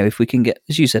now, if we can get,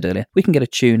 as you said earlier, we can get a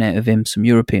tune out of him, some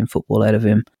European football out of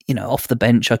him. Off the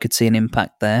bench, I could see an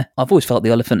impact there. I've always felt the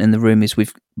elephant in the room is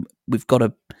we've got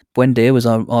a. Buendia was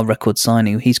our record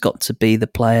signing. He's got to be the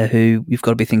player who you've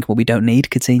got to be thinking, well, we don't need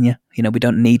Coutinho. We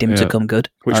don't need him to come good.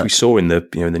 Which we saw in the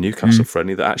Newcastle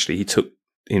friendly, that actually he took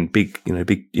in big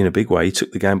way. He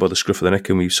took the game by the scruff of the neck,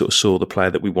 and we sort of saw the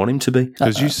player that we want him to be.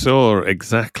 Because you saw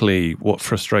exactly what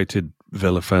frustrated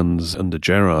Villa fans under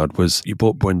Gerrard was you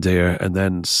bought Buendia and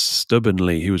then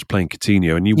stubbornly he was playing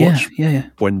Coutinho, and you watched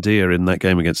Buendia in that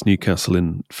game against Newcastle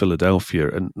in Philadelphia,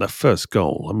 and that first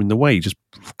goal, I mean, the way he just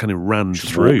kind of ran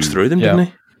through them, didn't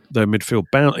he? The midfield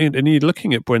bounce, and you're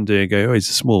looking at Buendia and go, he's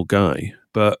a small guy,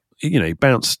 but he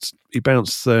bounced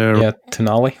there. Yeah,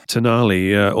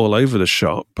 Tonali all over the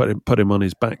shot, put him on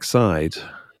his backside.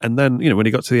 And then, when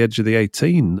he got to the edge of the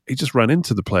 18, he just ran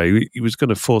into the play. He was going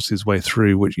to force his way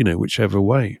through, whichever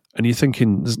way. And you're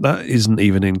thinking, that isn't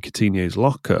even in Coutinho's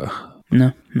locker.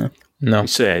 No.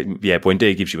 So,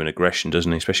 Buendia gives you an aggression,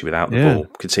 doesn't he? Especially without the ball.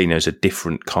 Coutinho's a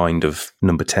different kind of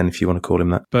number 10, if you want to call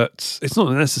him that. But it's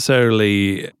not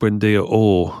necessarily Buendia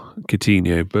or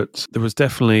Coutinho, but there was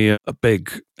definitely a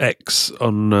big X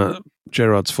on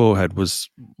Gerrard's forehead. Was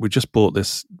we just bought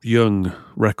this young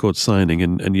record signing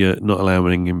and you're not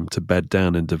allowing him to bed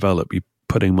down and develop. You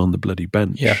put him on the bloody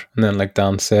bench. Yeah, and then like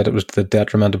Dan said, it was to the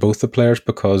detriment of both the players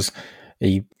because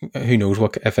who knows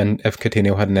what if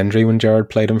Coutinho had an injury when Gerrard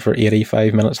played him for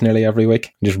 85 minutes nearly every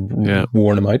week, just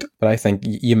worn him out. But I think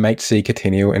you might see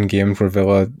Coutinho in games where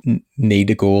Villa need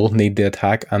a goal, need the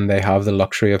attack, and they have the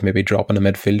luxury of maybe dropping a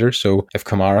midfielder. So if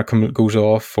Kamara goes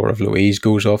off, or if Luiz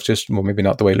goes off, maybe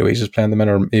not the way Luiz is playing them in,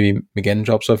 or maybe McGinn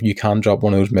drops off, you can drop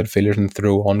one of those midfielders and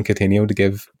throw on Coutinho to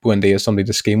give Buendia somebody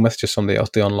to scheme with, just somebody else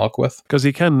to unlock with. Because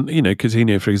he can,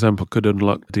 Coutinho, for example, could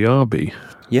unlock Diaby.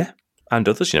 Yeah. And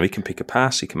others, he can pick a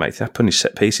pass, he can make it happen, his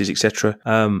set pieces, etc.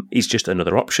 He's just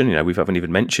another option. We haven't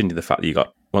even mentioned the fact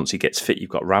that once he gets fit, you've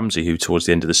got Ramsey, who towards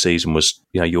the end of the season was,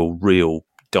 your real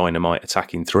dynamite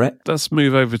attacking threat. Let's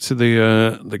move over to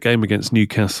the game against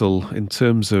Newcastle in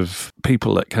terms of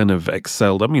people that kind of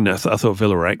excelled. I mean, I thought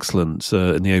Villa were excellent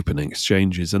in the opening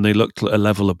exchanges, and they looked a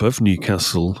level above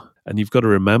Newcastle. And you've got to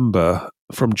remember,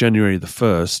 from January the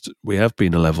 1st, we have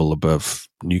been a level above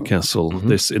Newcastle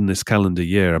in this calendar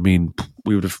year. I mean,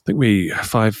 we would have, I think we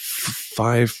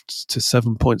 5 to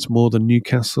 7 points more than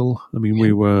Newcastle. I mean,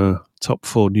 we were top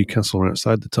 4. Newcastle were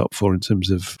outside the top 4 in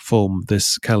terms of form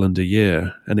this calendar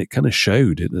year, and it kind of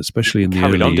showed, especially in the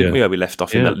early on, didn't we? We left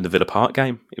off in the Villa Park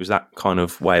game. It was that kind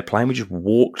of way of playing. We just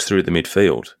walked through the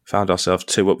midfield, found ourselves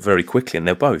 2 up very quickly, and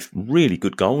they're both really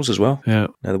good goals as well. Yeah.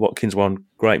 Now the Watkins one,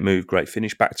 great move, great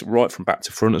finish, right from back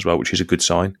to front as well, which is a good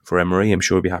sign for Emery. I'm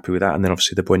sure he'll be happy with that. And then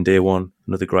obviously the Buendia one,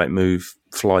 another great move,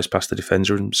 flies past the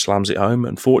defender and slams it home.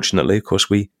 Unfortunately, of course,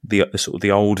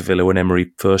 the old Villa when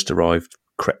Emery first arrived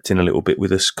crept in a little bit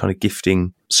with us, kind of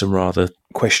gifting some rather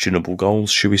questionable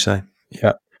goals, should we say?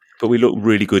 Yeah. But we look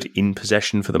really good in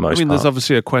possession for the most part. There's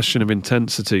obviously a question of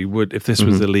intensity. If this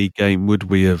was the league game, would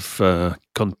we have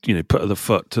put the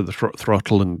foot to the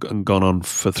throttle and gone on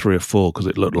for 3 or 4 because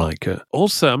it looked like it?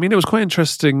 Also, it was quite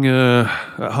interesting at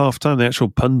half-time, the actual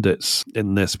pundits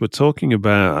in this were talking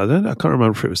about, I can't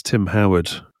remember if it was Tim Howard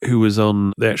who was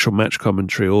on the actual match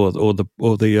commentary or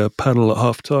the panel at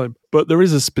half-time. But there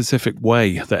is a specific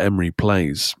way that Emery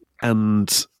plays.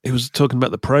 And he was talking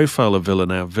about the profile of Villa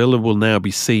now. Villa will now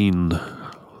be seen.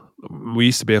 We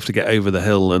used to be able to get over the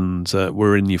hill and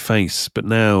we're in your face, but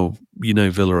now you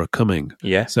know Villa are coming.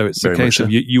 Yeah, So it's a very case much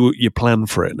of you plan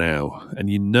for it now, and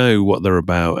you know what they're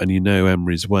about, and you know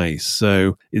Emery's way.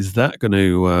 So is that going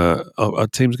to our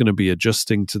team's going to be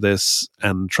adjusting to this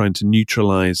and trying to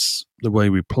neutralise the way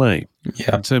we play?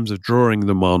 Yeah. In terms of drawing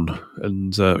them on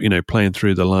and playing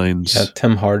through the lines. Yeah,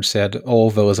 Tim Hard said all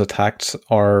Villa's attacks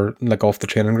are like off the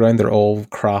training ground. They're all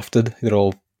crafted. They're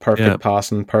all perfect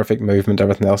passing, perfect movement,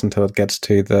 everything else until it gets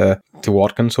to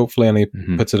Watkins, hopefully, and he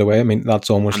puts it away. I mean, that's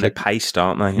almost and like they're paced,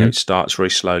 aren't they? You know, it starts very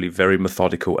slowly, very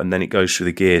methodical, and then it goes through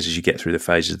the gears as you get through the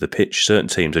phases of the pitch. Certain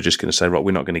teams are just going to say, right,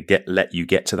 we're not going to let you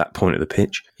get to that point of the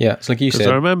pitch. Yeah, it's like you said.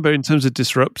 I remember in terms of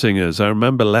disrupting us, I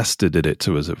remember Leicester did it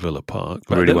to us at Villa Park.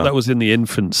 But Really well. That was in the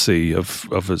infancy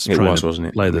of us trying wasn't to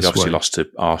it? play We this obviously way. lost to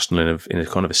Arsenal in a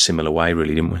kind of a similar way,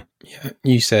 really, didn't we? Yeah,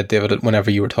 you said, David, that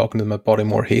whenever you were talking to them at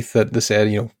Bodymore Heath, that they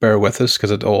said, bear with us because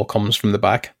it all comes from the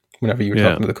back. Whenever you were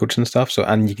talking to the coach and stuff, so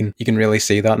and you can really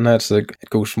see that now. It's like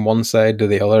it goes from one side to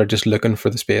the other, just looking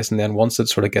for the space, and then once it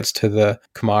sort of gets to the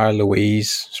Kamara,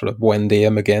 Louise, sort of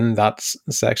Buendia, McGinn, that's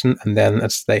the section, and then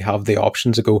they have the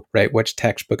options to go, right, which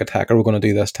textbook attacker we're going to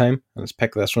do this time, and let's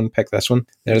pick this one.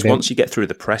 It's once you get through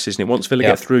the press, isn't it? Once Villa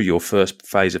get through your first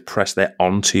phase of press, they're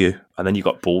onto you, and then you've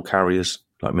got ball carriers.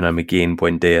 Like, McGinn,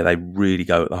 Buendia, they really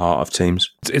go at the heart of teams.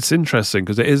 It's interesting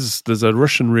because there's a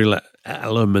Russian roulette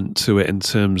element to it in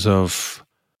terms of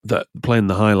that playing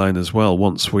the high line as well.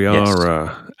 Once we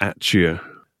are at you,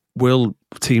 will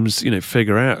teams,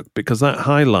 figure out, because that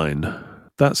high line,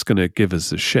 that's going to give us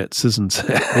the shits, isn't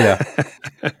it? Yeah.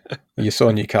 You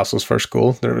saw Newcastle's first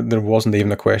goal. There wasn't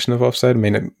even a question of offside. I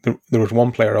mean, there was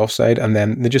one player offside, and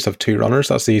then they just have two runners.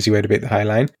 That's the easy way to beat the high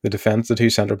line. The defence, the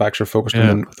two centre-backs are focused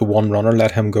on the one runner,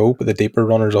 let him go, but the deeper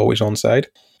runner is always onside.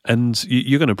 And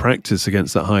you're going to practice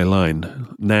against that high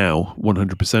line now,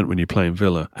 100% when you're playing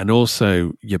Villa. And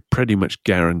also, you're pretty much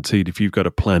guaranteed, if you've got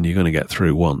a plan, you're going to get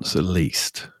through once at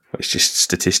least. It's just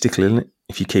statistical, isn't it?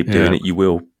 If you keep doing it, you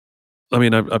will. I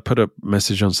mean, I put a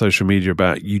message on social media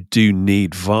about you do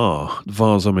need VAR.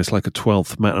 VAR's almost like a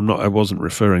 12th man. I wasn't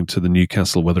referring to the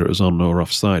Newcastle, whether it was on or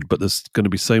offside, but there's going to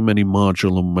be so many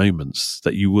marginal moments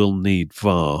that you will need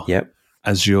VAR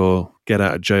as your get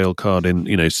out of jail card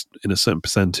in a certain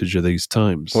percentage of these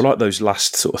times. Well, like those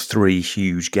last sort of three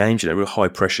huge games, real high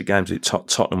pressure games. At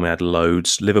Tottenham, we had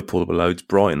loads. Liverpool were loads.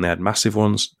 Brighton, they had massive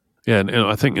ones. Yeah, and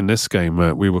I think in this game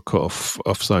we were cut off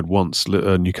offside once.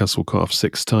 Newcastle cut off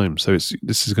 6 times, so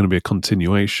this is going to be a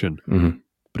continuation. Mm-hmm.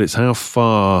 But it's how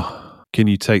far can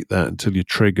you take that until you're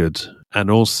triggered?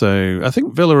 And also, I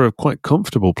think Villa are quite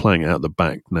comfortable playing out the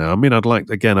back now. I mean, I'd like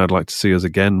to see us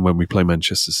again when we play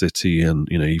Manchester City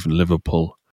and even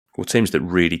Liverpool. Well, teams that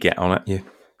really get on at you.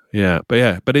 Yeah,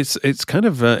 but it's kind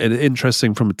of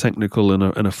interesting from a technical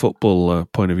and a football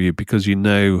point of view, because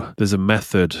there's a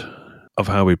method of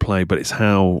how we play, but it's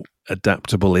how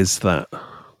adaptable is that?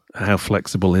 How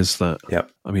flexible is that? Yeah.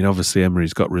 I mean, obviously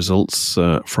Emery's got results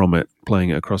from it,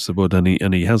 playing it across the board, and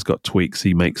he has got tweaks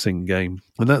he makes in game,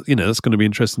 and that that's going to be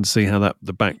interesting to see how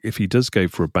the back, if he does go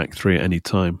for a back three at any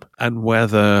time, and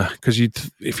whether, because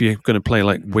if you're going to play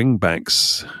like wing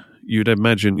backs, you'd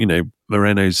imagine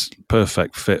Moreno's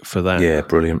perfect fit for that. Yeah,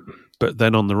 brilliant. But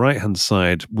then on the right hand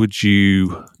side, would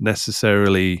you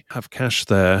necessarily have Cash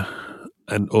there,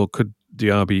 or could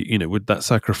Diaby, would that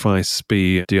sacrifice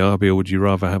be Diaby, or would you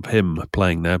rather have him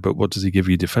playing there? But what does he give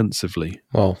you defensively?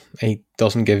 Well, he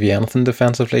doesn't give you anything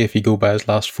defensively if you go by his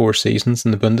last 4 seasons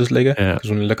in the Bundesliga. Because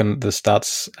when you're looking at the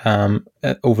stats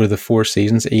over the 4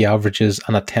 seasons, he averages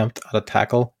an attempt at a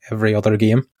tackle every other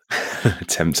game.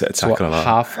 Attempt at a tackle. So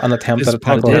half an attempt at a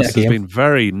tackle in a game. Has been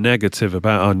very negative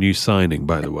about our new signing,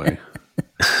 by the way.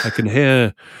 I can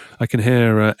hear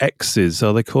X's.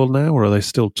 Are they called now, or are they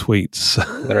still tweets?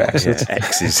 They're X's.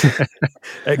 X's.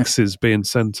 X's being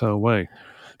sent our way.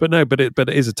 But it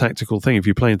is a tactical thing. If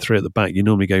you're playing 3 at the back, you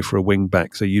normally go for a wing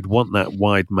back, so you'd want that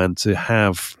wide man to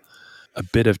have a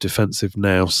bit of defensive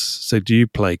nous. So do you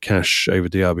play Cash over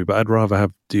Diaby? But I'd rather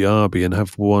have Diaby and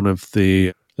have one of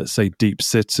the, let's say, deep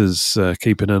sitters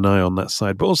keeping an eye on that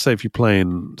side. But also, if you're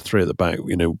playing 3 at the back,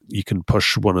 you can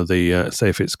push one of the, say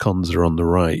if it's Konza on the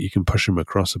right, you can push him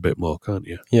across a bit more, can't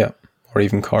you? Yeah, or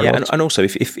even Carlos. Yeah, and also,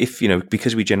 if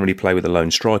because we generally play with a lone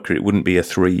striker, it wouldn't be a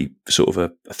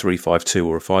 3-5-2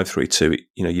 or a 5-3-2.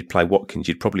 You'd play Watkins,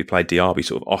 you'd probably play Diaby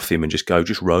sort of off him and just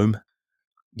roam.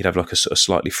 you'd have like a sort of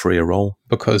slightly freer role.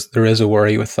 Because there is a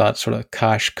worry with that sort of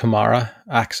Cash Kamara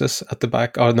axis at the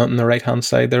back, or not on the right hand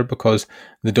side there, because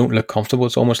they don't look comfortable.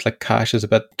 It's almost like Cash is a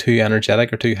bit too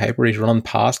energetic or too hyper. He's running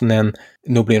past and then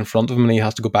nobody in front of him and he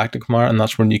has to go back to Kamara, and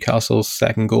that's where Newcastle's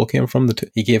second goal came from.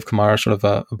 He gave Kamara sort of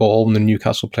a ball when the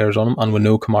Newcastle players on him, and we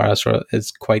know Kamara sort of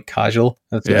is quite casual.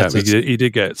 He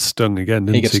did get stung again,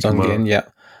 didn't he? He gets stung again, yeah.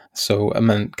 So, I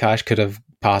mean, Cash could have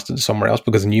passed it somewhere else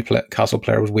because the Newcastle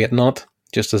player was waiting on it,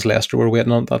 just as Leicester were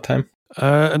waiting on it that time.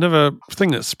 Another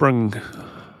thing that sprung,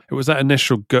 it was that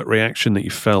initial gut reaction that you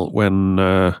felt when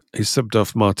he subbed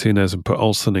off Martinez and put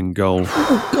Olsen in goal.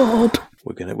 Oh God,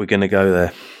 we're gonna go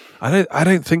there. I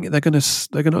don't think they're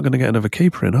not gonna get another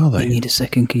keeper in, are they? They need a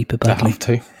second keeper badly. They have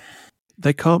to.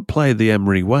 They can't play the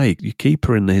Emery way. Your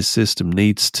keeper in his system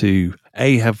needs to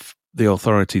have the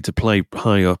authority to play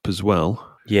high up as well.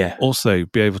 Yeah. Also,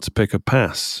 be able to pick a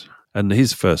pass. And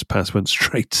his first pass went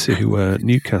straight to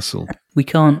Newcastle. You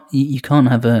can't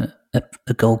have a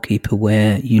goalkeeper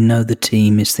where the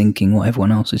team is thinking what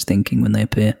everyone else is thinking when they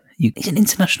appear. He's an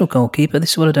international goalkeeper.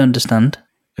 This is what I don't understand.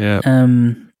 Yeah.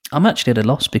 I'm actually at a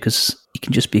loss because he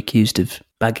can just be accused of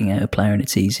bagging out a player and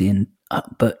it's easy,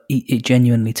 but it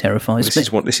genuinely terrifies me.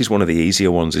 This is one of the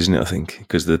easier ones, isn't it, I think?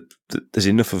 Because there's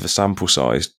enough of a sample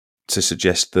size to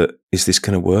suggest that, is this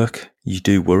going to work? You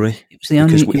do worry.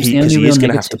 Because he is going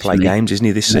to have to play games, isn't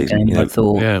he, this season? I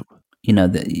thought,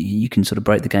 that you can sort of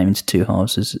break the game into two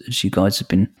halves, as you guys have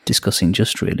been discussing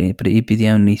just really, but it'd be the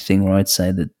only thing where I'd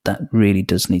say that really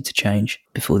does need to change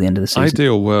before the end of the season.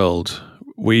 Ideal world,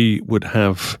 we would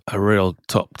have a real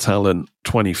top talent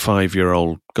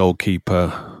 25-year-old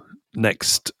goalkeeper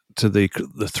next to the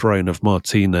throne of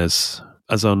Martinez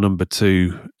as our number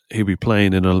two. He'll be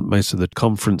playing in most of the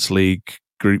Conference League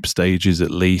group stages,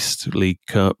 at least, League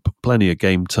Cup, plenty of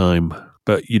game time,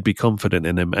 but you'd be confident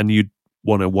in him and you'd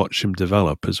want to watch him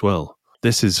develop as well.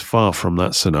 This is far from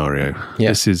that scenario.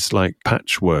 Yeah. This is like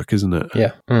patchwork, isn't it?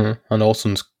 Yeah. Mm-hmm. And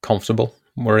Olsen's comfortable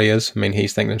where he is. I mean,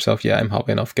 he's thinking to himself, I'm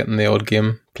happy enough getting the odd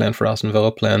game, playing for Aston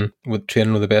Villa,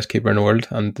 training with the best keeper in the world,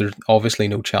 and there's obviously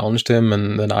no challenge to him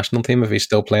in the national team if he's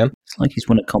still playing. It's like he's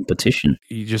won a competition.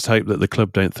 You just hope that the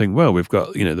club don't think, well, we've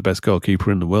got the best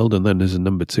goalkeeper in the world, and then as a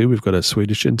number two, we've got a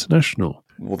Swedish international.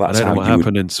 Well, that's I don't know what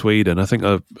happened in Sweden. I think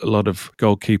a lot of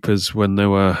goalkeepers, when they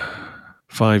were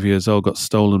 5 years old, got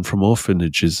stolen from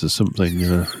orphanages or something,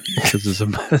 because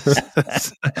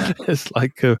it's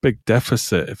like a big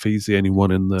deficit if he's the only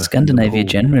one in the Scandinavia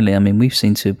generally. I mean, we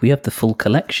have the full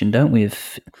collection, don't we?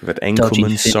 We've had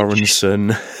Enkelman,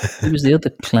 Sorensen. Who was the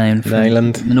other clown from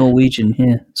Ireland? The Norwegian,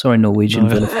 Norwegian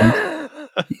Villa fan.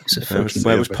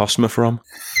 Where was Posma from?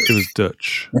 It was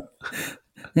Dutch.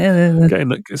 Yeah.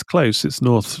 It's close. It's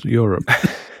North Europe.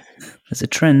 There's a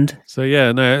trend. So,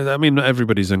 I mean,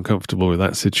 everybody's uncomfortable with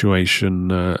that situation,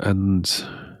 and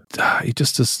he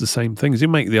just does the same things. He'll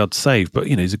make the odd save, but,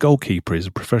 he's a goalkeeper. He's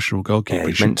a professional goalkeeper.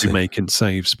 He shouldn't be making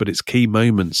saves, but it's key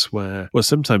moments where, well,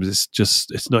 sometimes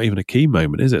it's not even a key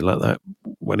moment, is it? Like that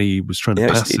when he was trying to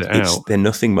pass it out. They're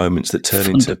nothing moments that turn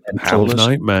into howlers.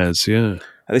 Nightmares, yeah.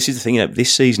 And this is the thing,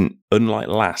 this season, unlike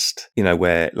last,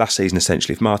 where last season,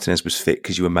 essentially, if Martinez was fit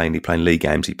because you were mainly playing league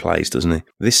games, he plays, doesn't he?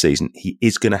 This season, he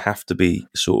is going to have to be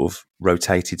sort of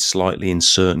rotated slightly in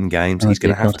certain games. He's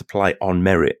going to have to play on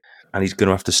merit, and he's going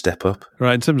to have to step up.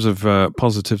 Right, in terms of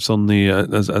positives on the,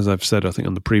 as I've said, I think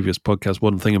on the previous podcast,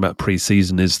 one thing about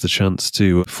pre-season is the chance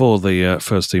for the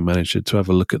first team manager to have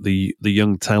a look at the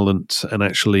young talent and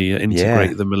actually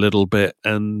integrate them a little bit.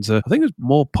 And I think it's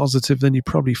more positive than you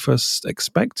probably first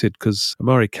expected, because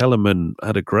Amari Kellerman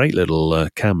had a great little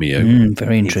cameo.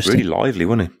 Very interesting. He was really lively,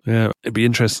 wasn't he? Yeah, it'd be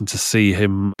interesting to see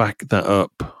him back that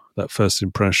up, that first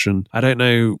impression. I don't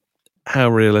know how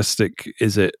realistic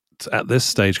is it at this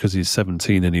stage, because he's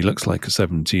 17 and he looks like a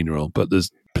 17-year-old, but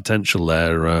there's potential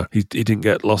there. He didn't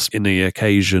get lost in the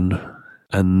occasion,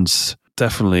 and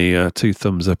definitely 2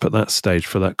 thumbs up at that stage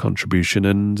for that contribution.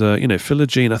 And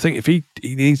Philogene, I think if he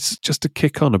needs just to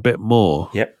kick on a bit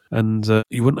more, and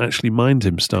you wouldn't actually mind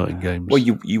him starting games. Well,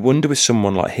 you wonder with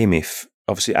someone like him, if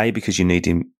obviously because you need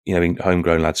him,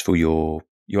 homegrown lads for your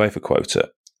UEFA quota,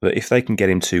 but if they can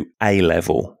get him to A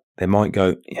level, they might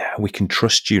go, we can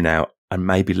trust you now, and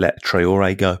maybe let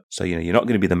Traore go. So, you're not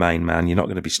going to be the main man. You're not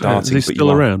going to be starting. Is he still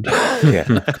around? Yeah.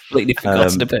 Completely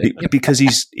forgotten about it. Because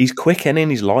he's quick and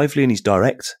he's lively and he's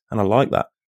direct. And I like that.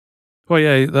 Well,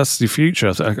 yeah, that's the future.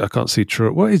 I can't see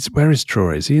Traore. Where is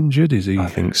Traore? Is he injured? Is he? I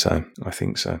think so.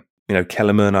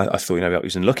 Kellerman, I thought, he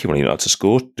was unlucky when he not to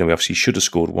score. Obviously, he should have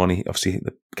scored one. He obviously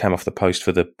came off the post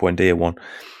for the Buendia one.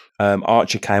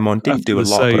 Archer came on, didn't do a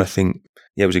lot, but I think,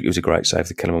 it was a great save,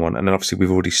 the Kellerman one. And then obviously we've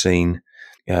already seen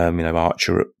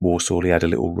Archer at Warsaw, he had a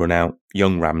little run out.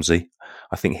 Young Ramsey,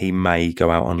 I think he may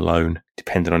go out on loan,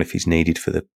 depending on if he's needed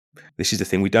for the... This is the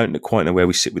thing, we don't quite know where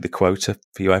we sit with the quota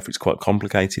for UEFA. It's quite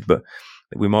complicated, but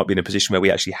we might be in a position where we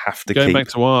actually have to Going back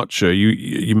to Archer,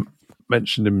 you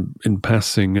mentioned him in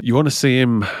passing. You want to see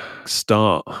him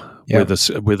start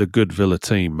with a good Villa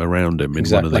team around him in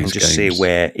one of these games. Just see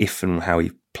where, if and how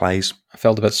he plays. I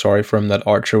felt a bit sorry for him that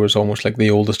Archer was almost like the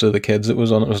oldest of the kids that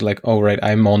was on. It was like, oh, right,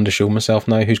 I'm on to show myself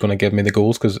now. Who's going to give me the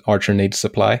goals? Because Archer needs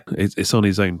supply. It's on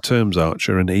his own terms,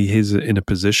 Archer, and he is in a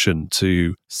position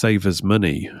to save us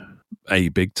money.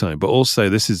 Big time, but also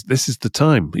this is the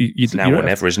time. It's now or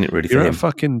never, isn't it? Really, you're a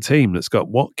fucking team that's got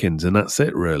Watkins, and that's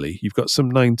it. Really, you've got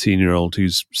some 19-year-old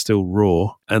who's still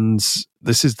raw, and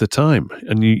this is the time.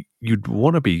 And you'd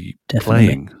want to be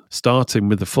playing, starting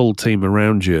with the full team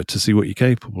around you to see what you're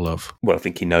capable of. Well, I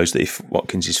think he knows that if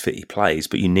Watkins is fit, he plays,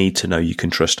 but you need to know you can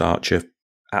trust Archer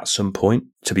at some point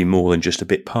to be more than just a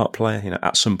bit part player.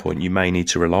 At some point you may need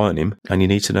to rely on him, and you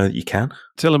need to know that you can.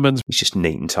 Tillerman's, he's just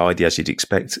neat and tidy as you'd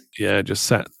expect. Yeah, just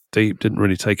sat deep, didn't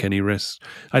really take any risks.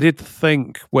 I did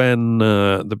think when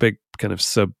the big kind of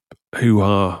sub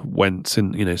hoo-ha went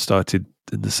in, started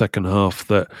in the second half,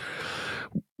 that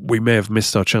we may have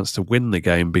missed our chance to win the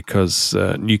game because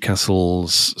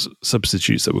Newcastle's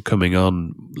substitutes that were coming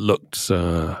on looked...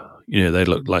 they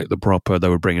looked like they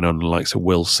were bringing on the likes of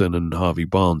Wilson and Harvey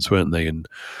Barnes, weren't they? And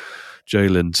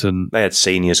Joelinton. They had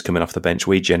seniors coming off the bench.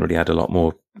 We generally had a lot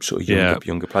more sort of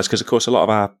younger players because, of course, a lot of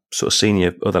our sort of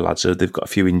senior other lads, they've got a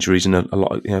few injuries and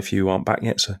a few aren't back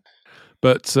yet.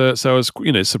 But so I was,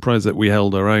 surprised that we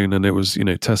held our own, and it was,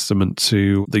 testament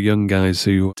to the young guys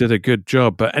who did a good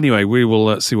job. But anyway, we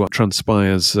will see what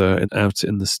transpires out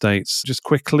in the States. Just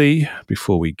quickly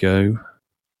before we go,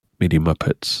 Media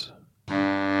Muppets.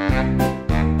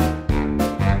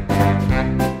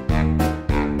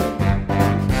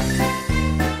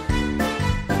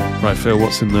 Right, Phil,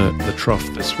 what's in the trough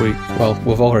this week? Well,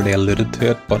 we've already alluded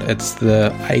to it, but it's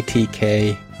the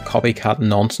ITK copycat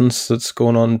nonsense that's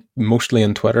going on mostly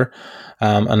on Twitter,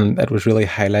 and it was really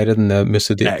highlighted in the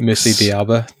Moussa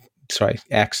Diaby.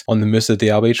 X on the Moussa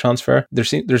Diaby transfer.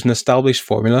 There's an established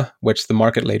formula which the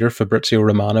market leader Fabrizio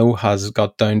Romano has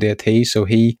got down to a T. So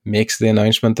he makes the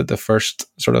announcement that the first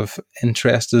sort of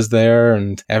interest is there,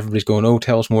 and everybody's going, "Oh,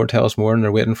 tell us more," and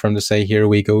they're waiting for him to say, "Here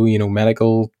we go,"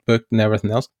 medical book and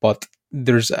everything else. But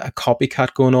there's a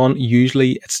copycat going on.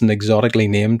 Usually it's an exotically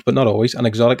named, but not always, an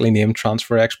exotically named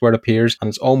transfer expert appears, and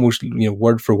it's almost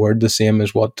word for word the same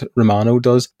as what Romano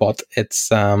does, but it's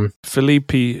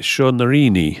Felipe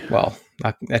Shonarini. Well,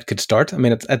 it could start. I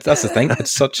mean, that's the thing.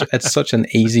 It's such an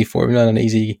easy formula and an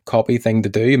easy copy thing to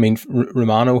do. I mean,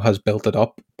 Romano has built it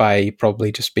up by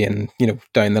probably just being,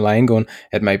 down the line going,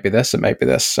 it might be this, and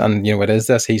it is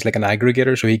this. He's like an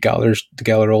aggregator, so he gathers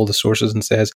together all the sources and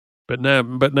says. But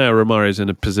now Romaro's in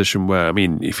a position where, I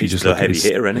mean, if you just look at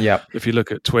if you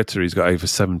look at Twitter, he's got over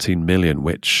 17 million,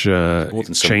 which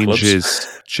changes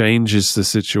the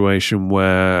situation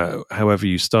where, however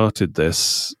you started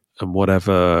this and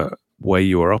whatever way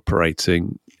you are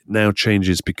operating, now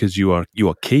changes because you are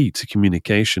key to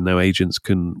communication. Now agents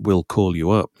will call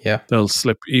you up. Yeah, they'll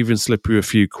slip you a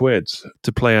few quid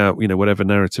to play out whatever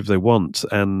narrative they want,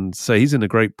 and so he's in a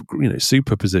great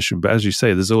super position. But as you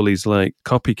say, there's all these like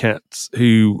copycats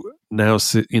who now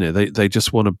they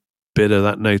just want a bit of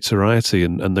that notoriety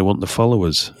and they want the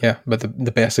followers. Yeah, but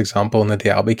the best example in the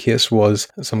Diaby case was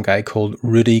some guy called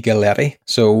Rudy Galletti.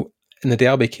 So in the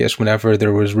Diaby case, whenever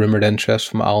there was rumoured interest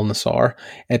from Al Nassr,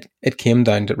 it came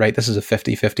down to, right, this is a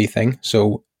 50-50 thing.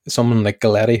 So someone like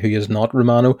Galletti, who is not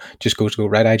Romano, just goes to go,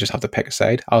 right, I just have to pick a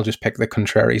side. I'll just pick the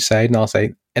contrary side and I'll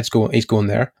say, he's going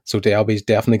there. So Diaby's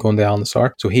definitely going to Al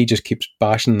Nassr. So he just keeps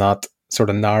bashing that sort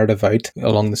of narrative out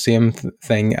along the same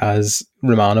thing as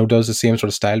Romano does, the same sort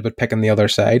of style, but picking the other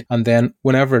side. And then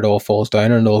whenever it all falls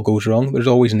down and it all goes wrong, there's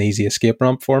always an easy escape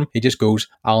ramp for him. He just goes,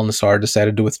 Al Nassr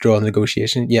decided to withdraw the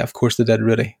negotiation. Yeah, of course they did,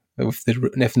 Rudy. If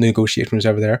the negotiation was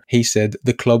ever there. He said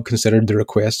the club considered the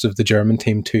requests of the German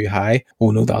team too high.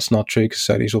 Oh no, that's not true, because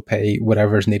Saudis will pay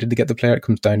whatever is needed to get the player. It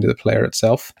comes down to the player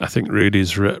itself. I think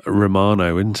Rudy's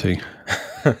Romano, isn't he?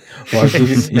 Well,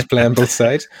 he's playing both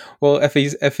sides. Well, if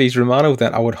he's Romano,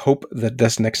 then I would hope that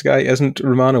this next guy isn't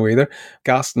Romano either.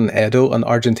 Gaston Edo, an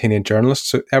Argentinian journalist,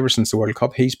 so ever since the World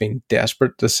Cup, he's been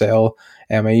desperate to sell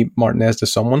Emi Martinez to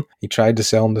someone. He tried to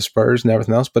sell him to Spurs and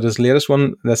everything else, but his latest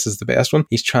one, this is the best one,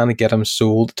 he's trying to get him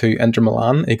sold to Inter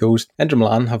Milan. He goes, Inter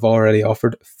Milan have already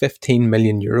offered 15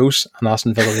 million euros and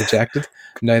Aston Villa rejected.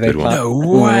 Now they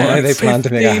plan to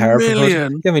make a higher proposal. Yeah,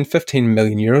 I mean, 15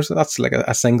 million euros, that's like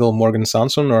a single Morgan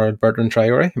Sanson or a Bertrand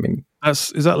Traore. I mean,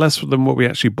 is that less than what we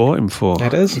actually bought him for?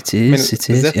 It is. It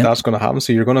is. That's going to happen.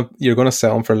 So you're going to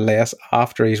sell him for less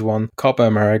after he's won Copa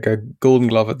America, Golden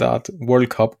Glove at that, World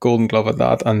Cup, Golden Glove at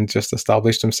that, and just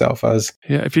established himself as...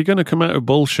 Yeah, if you're going to come out with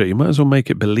bullshit, you might as well make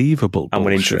it believable. And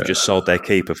when Inter have just sold their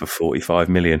keeper for 45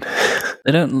 million.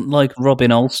 They don't like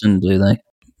Robin Olsen, do they?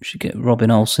 We should get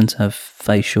Robin Olsen to have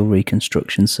facial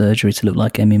reconstruction surgery to look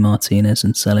like Emi Martinez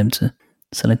and sell him to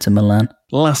Milan.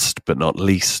 Last but not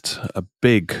least, a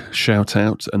big shout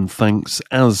out and thanks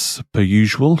as per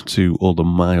usual to all the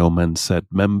My Old Men Said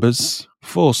members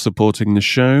for supporting the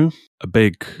show. A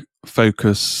big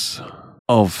focus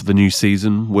of the new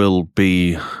season will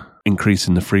be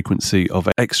increasing the frequency of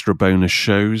extra bonus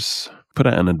shows. Put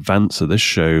out an advance of this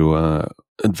show,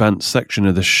 advanced section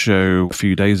of the show a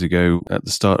few days ago at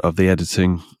the start of the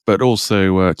editing, but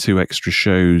also 2 extra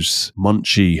shows,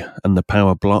 Monchi and the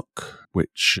Power Block,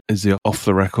 which is the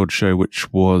off-the-record show,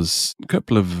 which was a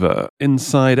couple of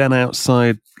inside and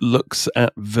outside looks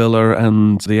at Villa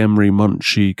and the Emery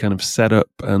Monchi kind of setup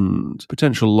and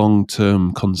potential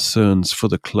long-term concerns for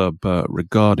the club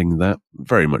regarding that.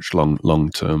 Very much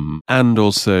long-term. And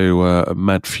also a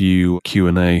mad few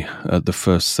Q&A at the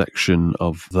first section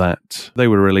of that. They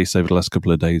were released over the last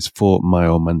couple of days for My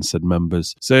Old Man Said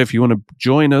members. So if you want to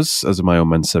join us as a My Old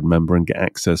Man Said member and get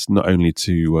access not only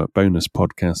to bonus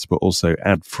podcasts, but also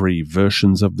ad-free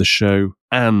versions of the show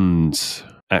and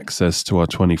access to our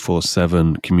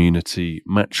 24/7 community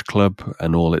match club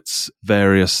and all its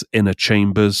various inner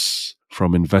chambers,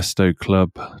 from Investo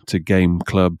Club to Game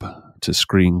Club to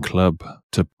Screen Club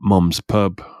to Mom's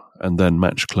Pub and then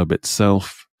Match Club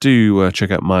itself. Do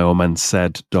check out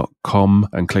myoldmansaid.com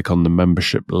and click on the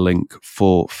membership link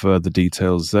for further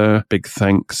details there. Big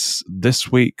thanks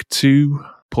this week to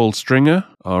Paul Stringer,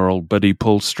 our old buddy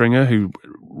Paul Stringer, who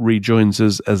rejoins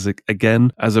us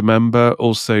again as a member.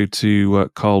 Also to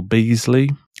Carl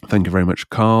Beasley. Thank you very much,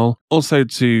 Carl. Also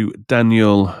to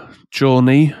Daniel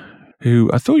Journey,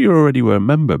 who I thought you already were a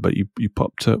member, but you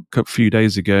popped up a few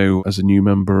days ago as a new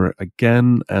member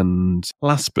again. And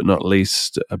last but not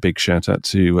least, a big shout out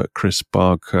to Chris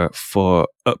Barker for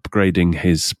upgrading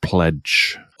his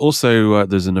pledge. Also,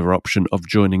 there's another option of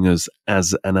joining us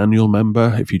as an annual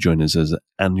member. If you join us as an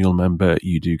annual member,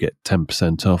 you do get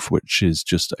 10% off, which is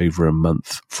just over a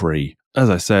month free. As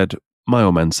I said,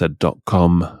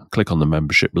 myoldmansaid.com. Click on the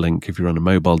membership link. If you're on a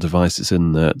mobile device, it's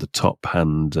in the top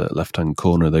hand, left-hand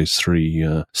corner, those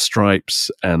 3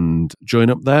 stripes, and join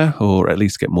up there, or at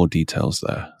least get more details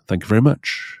there. Thank you very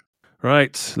much.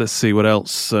 Right, let's see what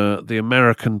else the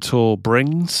American tour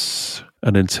brings.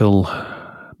 And until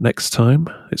next time,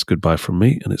 it's goodbye from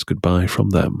me, and it's goodbye from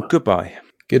them. Goodbye.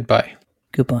 Goodbye.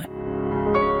 Goodbye.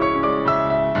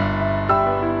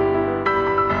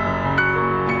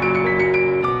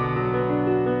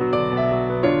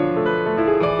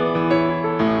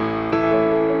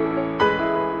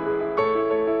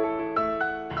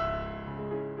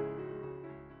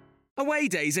 Away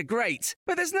days are great,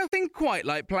 but there's nothing quite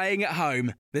like playing at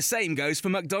home. The same goes for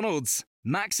McDonald's.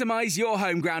 Maximise your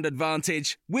home ground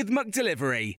advantage with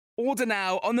McDelivery. Order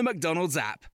now on the McDonald's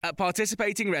app. At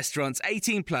participating restaurants,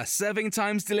 18 plus, serving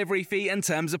times, delivery fee and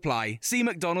terms apply. See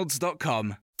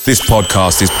mcdonalds.com. This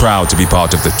podcast is proud to be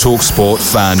part of the TalkSport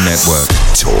Fan Network.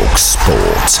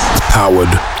 TalkSport.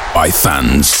 Powered by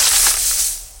fans.